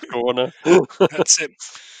the next corner. That's it.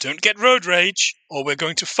 Don't get road rage, or we're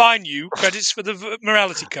going to fine you credits for the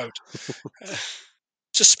morality code.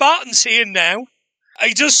 So Spartan's here now.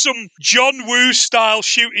 He does some John Woo style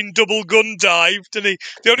shooting double gun dive, didn't he?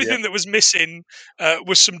 The only thing that was missing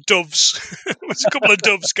was some doves. There was a couple of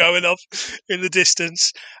doves going off in the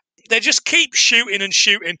distance. They just keep shooting and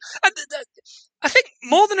shooting. And I think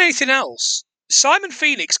more than anything else, Simon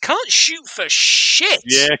Phoenix can't shoot for shit.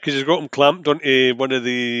 Yeah, because he's got him clamped onto one of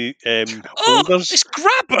the holders. This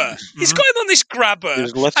grabber. He's got him on this grabber.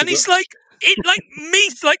 And he's like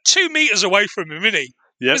 2 meters away from him, isn't he?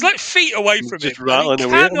 Yep. He's like feet away from him. And he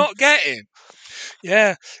cannot get him.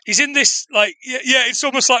 Yeah. He's in this, it's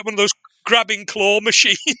almost like one of those grabbing claw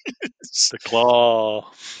machines. The claw.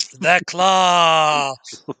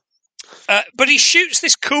 But he shoots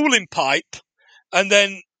this cooling pipe, and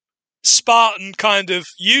then Spartan kind of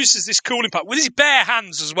uses this cooling pipe with his bare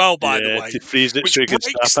hands as well, by the way. To freeze it, which so he can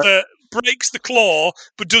snap it. Breaks the claw,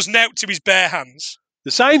 but does naught to his bare hands.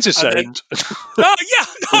 The signs are sound. No,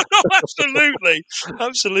 absolutely.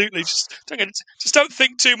 Just don't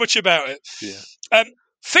think too much about it. Yeah.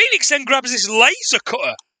 Phoenix then grabs this laser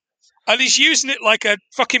cutter, and he's using it like a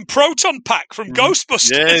fucking proton pack from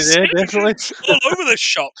Ghostbusters. Yeah, definitely. All over the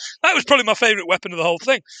shop. That was probably my favourite weapon of the whole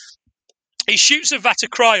thing. He shoots a vat of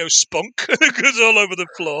cryo spunk that goes all over the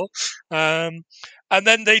floor. And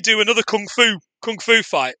then they do another kung fu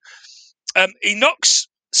fight. He knocks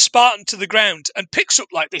Spartan to the ground and picks up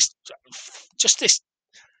this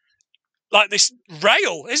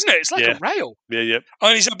rail, isn't it? It's like a rail. Yeah.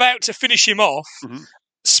 And he's about to finish him off. Mm-hmm.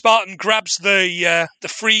 Spartan grabs the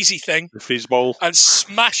freezy thing, the freeze ball, and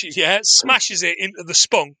smashes it into the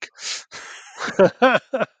spunk,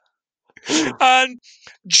 and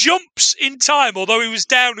jumps in time. Although he was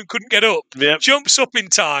down and couldn't get up, jumps up in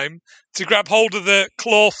time to grab hold of the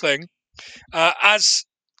claw thing as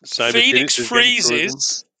Phoenix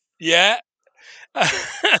freezes. Yeah,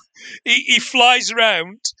 he flies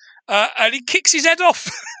around and he kicks his head off.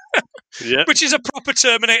 Yeah, which is a proper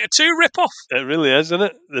Terminator 2 rip-off. It really is, isn't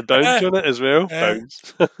it? The bounce on it as well.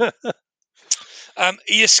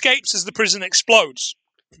 He escapes as the prison explodes.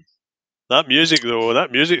 That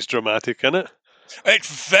music's dramatic, isn't it?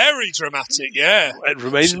 It's very dramatic, yeah. It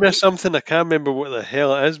reminds me of something. I can't remember what the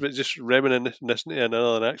hell it is, but just reminiscent of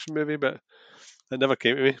another action movie, but it never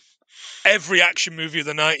came to me. Every action movie of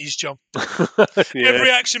the 90s, John.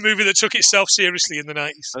 Every action movie that took itself seriously in the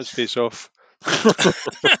 90s. That's Face Off.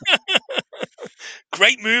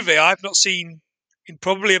 Great movie I've not seen in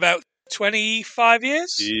probably about 25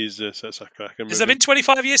 years. Jesus, that's a cracking movie. Has there been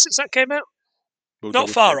 25 years since that came out?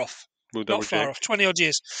 Not far off. 20 odd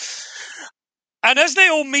years. And as they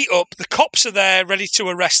all meet up, the cops are there ready to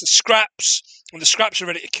arrest the Scraps, and the Scraps are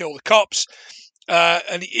ready to kill the cops.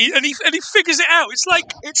 And he figures it out.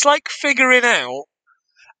 It's like figuring out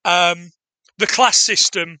the class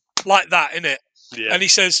system like that, isn't it? Yeah. And he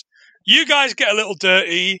says, you guys get a little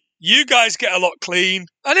dirty, you guys get a lot clean,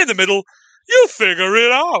 and in the middle, you figure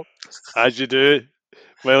it out. As you do.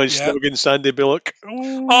 Well, he's still getting Sandy Bullock.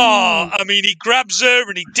 Ooh. Oh, I mean, he grabs her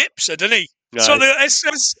and he dips her, doesn't he? That's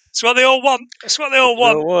what they all want. That's what they all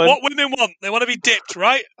want. What women want. They want to be dipped,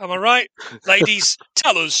 right? Am I right? Ladies,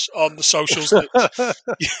 tell us on the socials that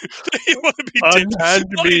you want to be dipped. Unhand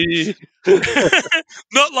me.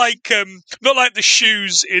 Not like the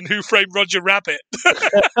shoes in Who Framed Roger Rabbit.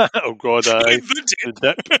 Oh, God, aye. The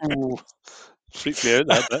dip. Freaked me out,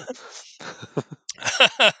 that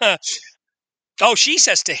bit. Oh, she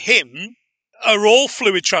says to him, are all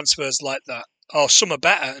fluid transfers like that? Oh, some are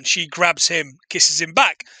better. And she grabs him, kisses him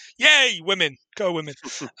back. Yay, women. Go women.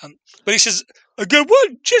 But he says, I got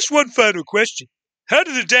just one final question. How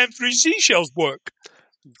do the damn 3 seashells work?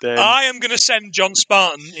 I am going to send John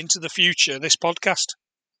Spartan into the future, this podcast,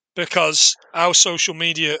 because our social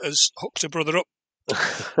media has hooked a brother up.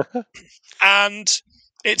 And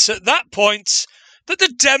it's at that point that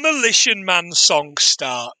the Demolition Man song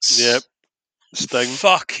starts. Yep. Sting.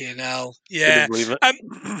 Fucking hell. Yeah.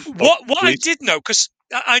 What I did know, because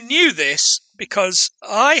I knew this because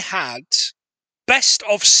I had Best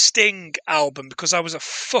of Sting album because I was a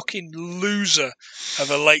fucking loser of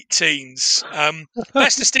a late teens.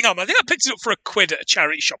 Best of Sting album. I think I picked it up for £1 at a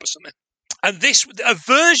charity shop or something. And a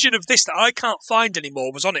version of this that I can't find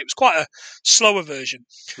anymore was on it. It was quite a slower version.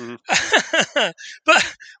 Mm-hmm.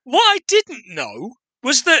 But what I didn't know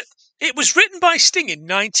was that it was written by Sting in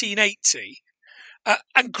 1980.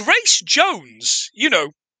 And Grace Jones,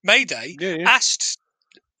 Mayday, asked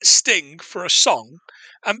Sting for a song,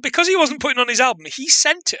 And because he wasn't putting on his album, he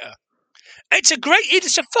sent it her.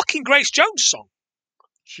 It's a fucking Grace Jones song.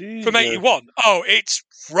 Jesus. From 81. Oh, it's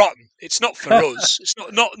rotten. It's not for us. It's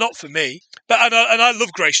not for me. But I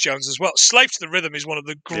love Grace Jones as well. Slave to the Rhythm is one of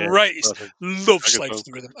the greatest. Love Slave to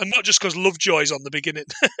the Rhythm. And not just because Lovejoy's on the beginning.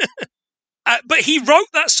 But he wrote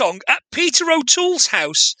that song at Peter O'Toole's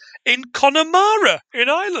house in Connemara in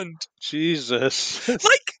Ireland. Jesus.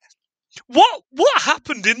 Like, what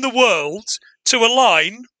happened in the world to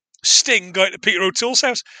align Sting going to Peter O'Toole's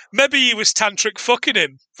house? Maybe he was tantric fucking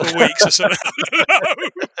him for weeks or something.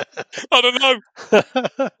 I don't know.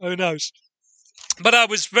 Who knows? But I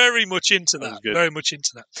was very much into that. Very much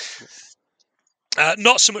into that.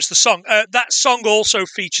 Not so much the song. That song also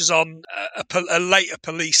features on a later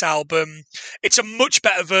Police album. It's a much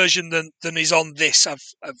better version than is on this. I've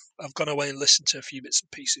gone away and listened to a few bits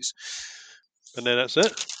and pieces. And then that's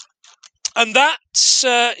it. And that's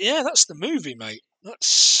that's the movie, mate.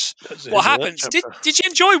 That's what happens. Did you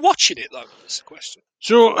enjoy watching it though? That's the question.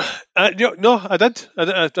 So no, I did.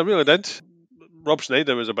 I really did. Rob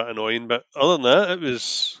Schneider was a bit annoying, but other than that, it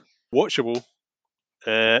was watchable.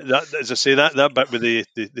 That, as I say, that bit with the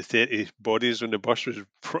 30 bodies on the bus was.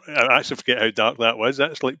 I actually forget how dark that was.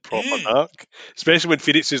 That's like proper dark, especially when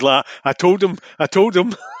Felix is like, "I told him."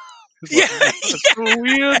 Yeah, that's so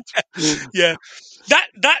weird. Yeah,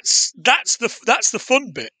 that's the fun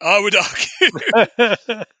bit, I would argue.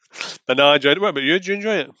 But no, I enjoyed it. What about you? Did you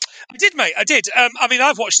enjoy it? I did, mate. I did. I mean,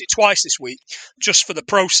 I've watched it twice this week just for the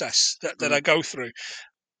process that I go through.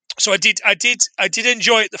 So I did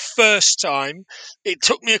enjoy it the first time. It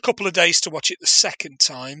took me a couple of days to watch it the second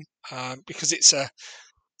time because it's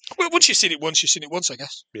once you've seen it once, I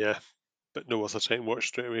guess. Yeah, but no worth a time watch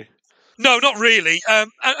straight away. No, not really.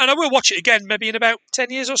 And I will watch it again maybe in about 10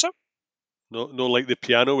 years or so. No, like the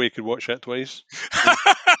piano where you could watch that twice.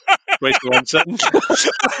 Twice in one sitting.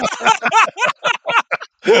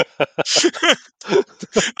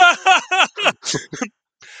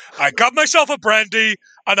 I got myself a brandy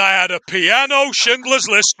and I had a piano Schindler's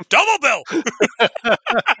List double bill.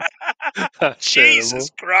 Jesus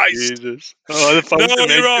Christ. Jesus. Oh, no,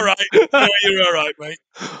 you're all right. No, you're all right, mate.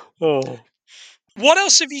 Oh. What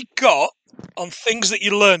else have you got on things that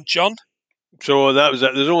you learned, John? So that was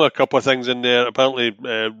it. There's only a couple of things in there. Apparently,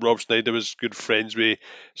 Rob Schneider was good friends with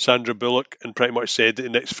Sandra Bullock and pretty much said that the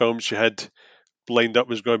next film she had lined up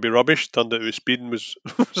was going to be rubbish. Turned out Speeding was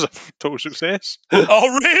a total success.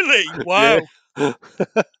 Oh, really? Wow.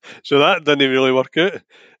 So that didn't really work out.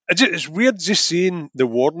 It's weird just seeing the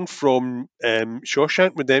warden from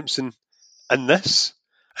Shawshank Redemption in this.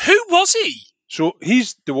 Who was he? So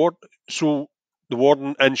he's the warden. So the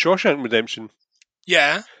warden in Shawshank Redemption.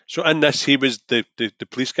 Yeah. So in this, he was the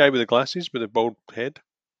police guy with the glasses with the bald head.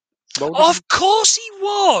 Of course he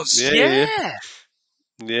was. Yeah.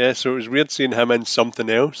 So it was weird seeing him in something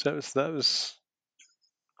else. That was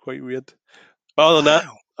quite weird. But other than that,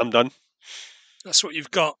 I'm done. That's what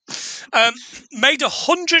you've got. Made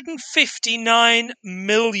 159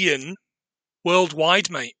 million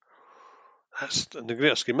worldwide, mate. That's in the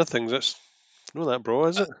greater scheme of things. That's not that bro,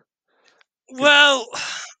 is it? Well,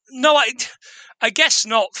 no, I guess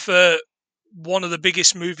not for one of the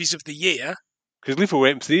biggest movies of the year. Because Lethal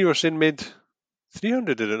Weapon 3, we're saying, made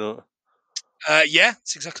 300, did it not? Yeah,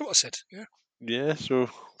 that's exactly what I said. Yeah, so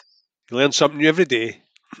you learn something new every day.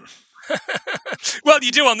 Well,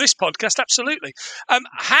 you do on this podcast, absolutely.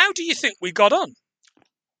 How do you think we got on?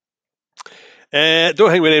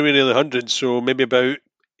 Don't think we're anywhere near the 100, so maybe about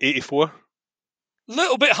 84. A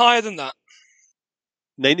little bit higher than that.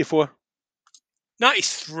 94.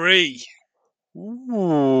 93.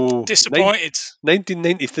 Ooh. Disappointed.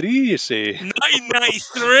 1993, you say?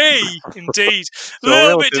 1993, indeed. A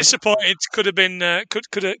little bit disappointed. Could have been. Could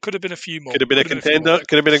have been a few more. Could have been a contender.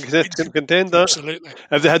 Could have been a contender. Absolutely.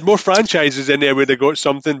 If they had more franchises in there, would have got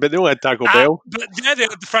something. But they only had Taco Bell. But yeah, they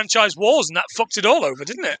had the franchise wars, and that fucked it all over,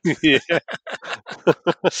 didn't it? Yeah.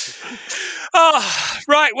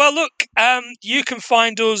 Right. Well, look. You can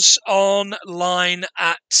find us online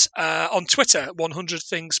on Twitter, 100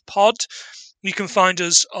 Things Pod. You can find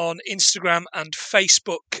us on Instagram and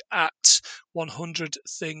Facebook at 100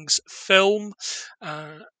 Things Film.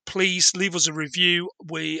 Please leave us a review.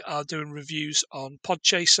 We are doing reviews on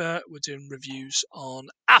Podchaser. We're doing reviews on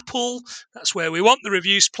Apple. That's where we want the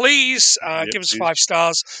reviews. Please give us 5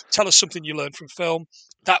 stars. Tell us something you learned from film.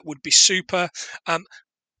 That would be super.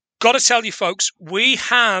 Got to tell you, folks, we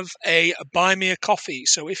have a Buy Me a Coffee.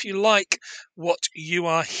 So if you like what you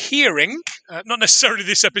are hearing, not necessarily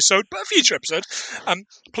this episode, but a future episode,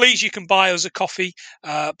 please, you can buy us a coffee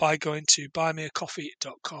by going to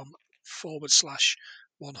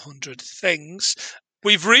buymeacoffee.com/100 things.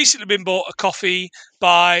 We've recently been bought a coffee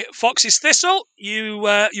by Fox's Thistle. You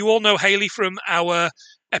all know Hayley from our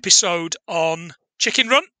episode on Chicken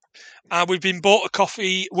Run. We've been bought a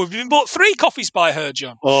coffee. We've been bought 3 coffees by her,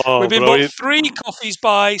 John. Oh, we've been brilliant. bought 3 coffees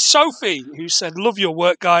by Sophie, who said, "Love your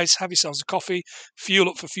work, guys. Have yourselves a coffee. Fuel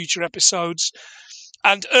up for future episodes."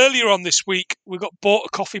 And earlier on this week, we got bought a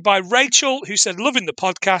coffee by Rachel, who said, "Loving the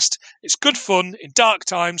podcast. It's good fun in dark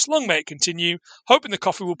times. Long may it continue. Hoping the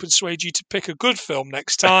coffee will persuade you to pick a good film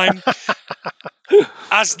next time."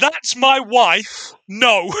 As that's my wife,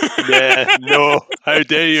 no. Yeah, no. How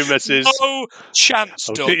dare you, Mrs. No chance,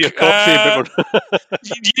 I'll Doug. take your coffee,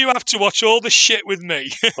 you have to watch all the shit with me.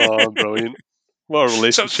 Oh, brilliant. What a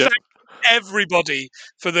relationship. So thank everybody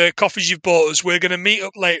for the coffees you've bought us. We're going to meet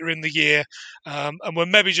up later in the year, and we're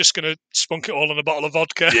maybe just going to spunk it all on a bottle of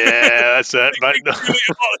vodka. Yeah, that's it.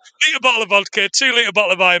 Litre bottle of vodka, 2 litre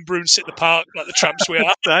bottle of Iron Brew, and sit in the park like the tramps we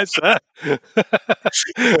are. That's it.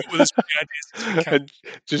 And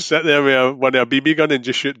just sit there with one of a BB gun and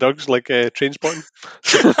just shoot dogs like Trainspotting.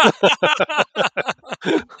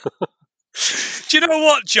 Do you know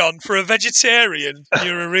what, John? For a vegetarian,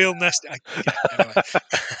 you're a real nasty. Anyway.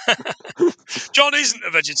 John isn't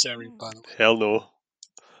a vegetarian, by the way. Hell no.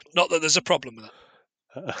 Not that there's a problem with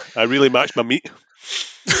that. I really match my meat.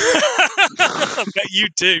 I bet you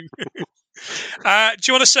do. Do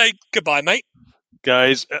you want to say goodbye, mate?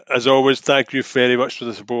 Guys, as always, thank you very much for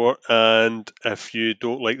the support. And if you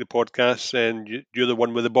don't like the podcast, then you're the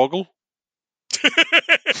one with the boggle.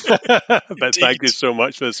 But thank you so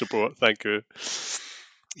much for the support. Thank you.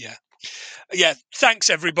 Yeah, thanks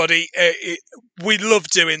everybody. We love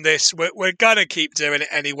doing this. We're going to keep doing it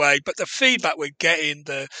anyway, but the feedback we're getting,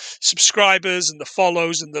 the subscribers and the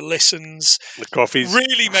follows and the listens, the coffees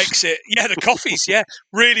really makes it, the coffees,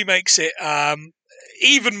 really makes it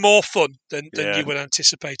even more fun than you would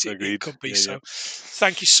anticipate it could be. So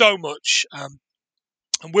thank you so much.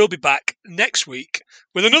 And we'll be back next week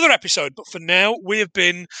with another episode. But for now, we have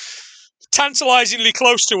been tantalizingly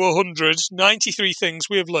close to 193 things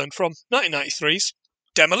we have learned from 1993's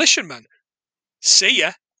Demolition Man. See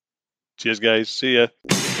ya. Cheers, guys. See ya.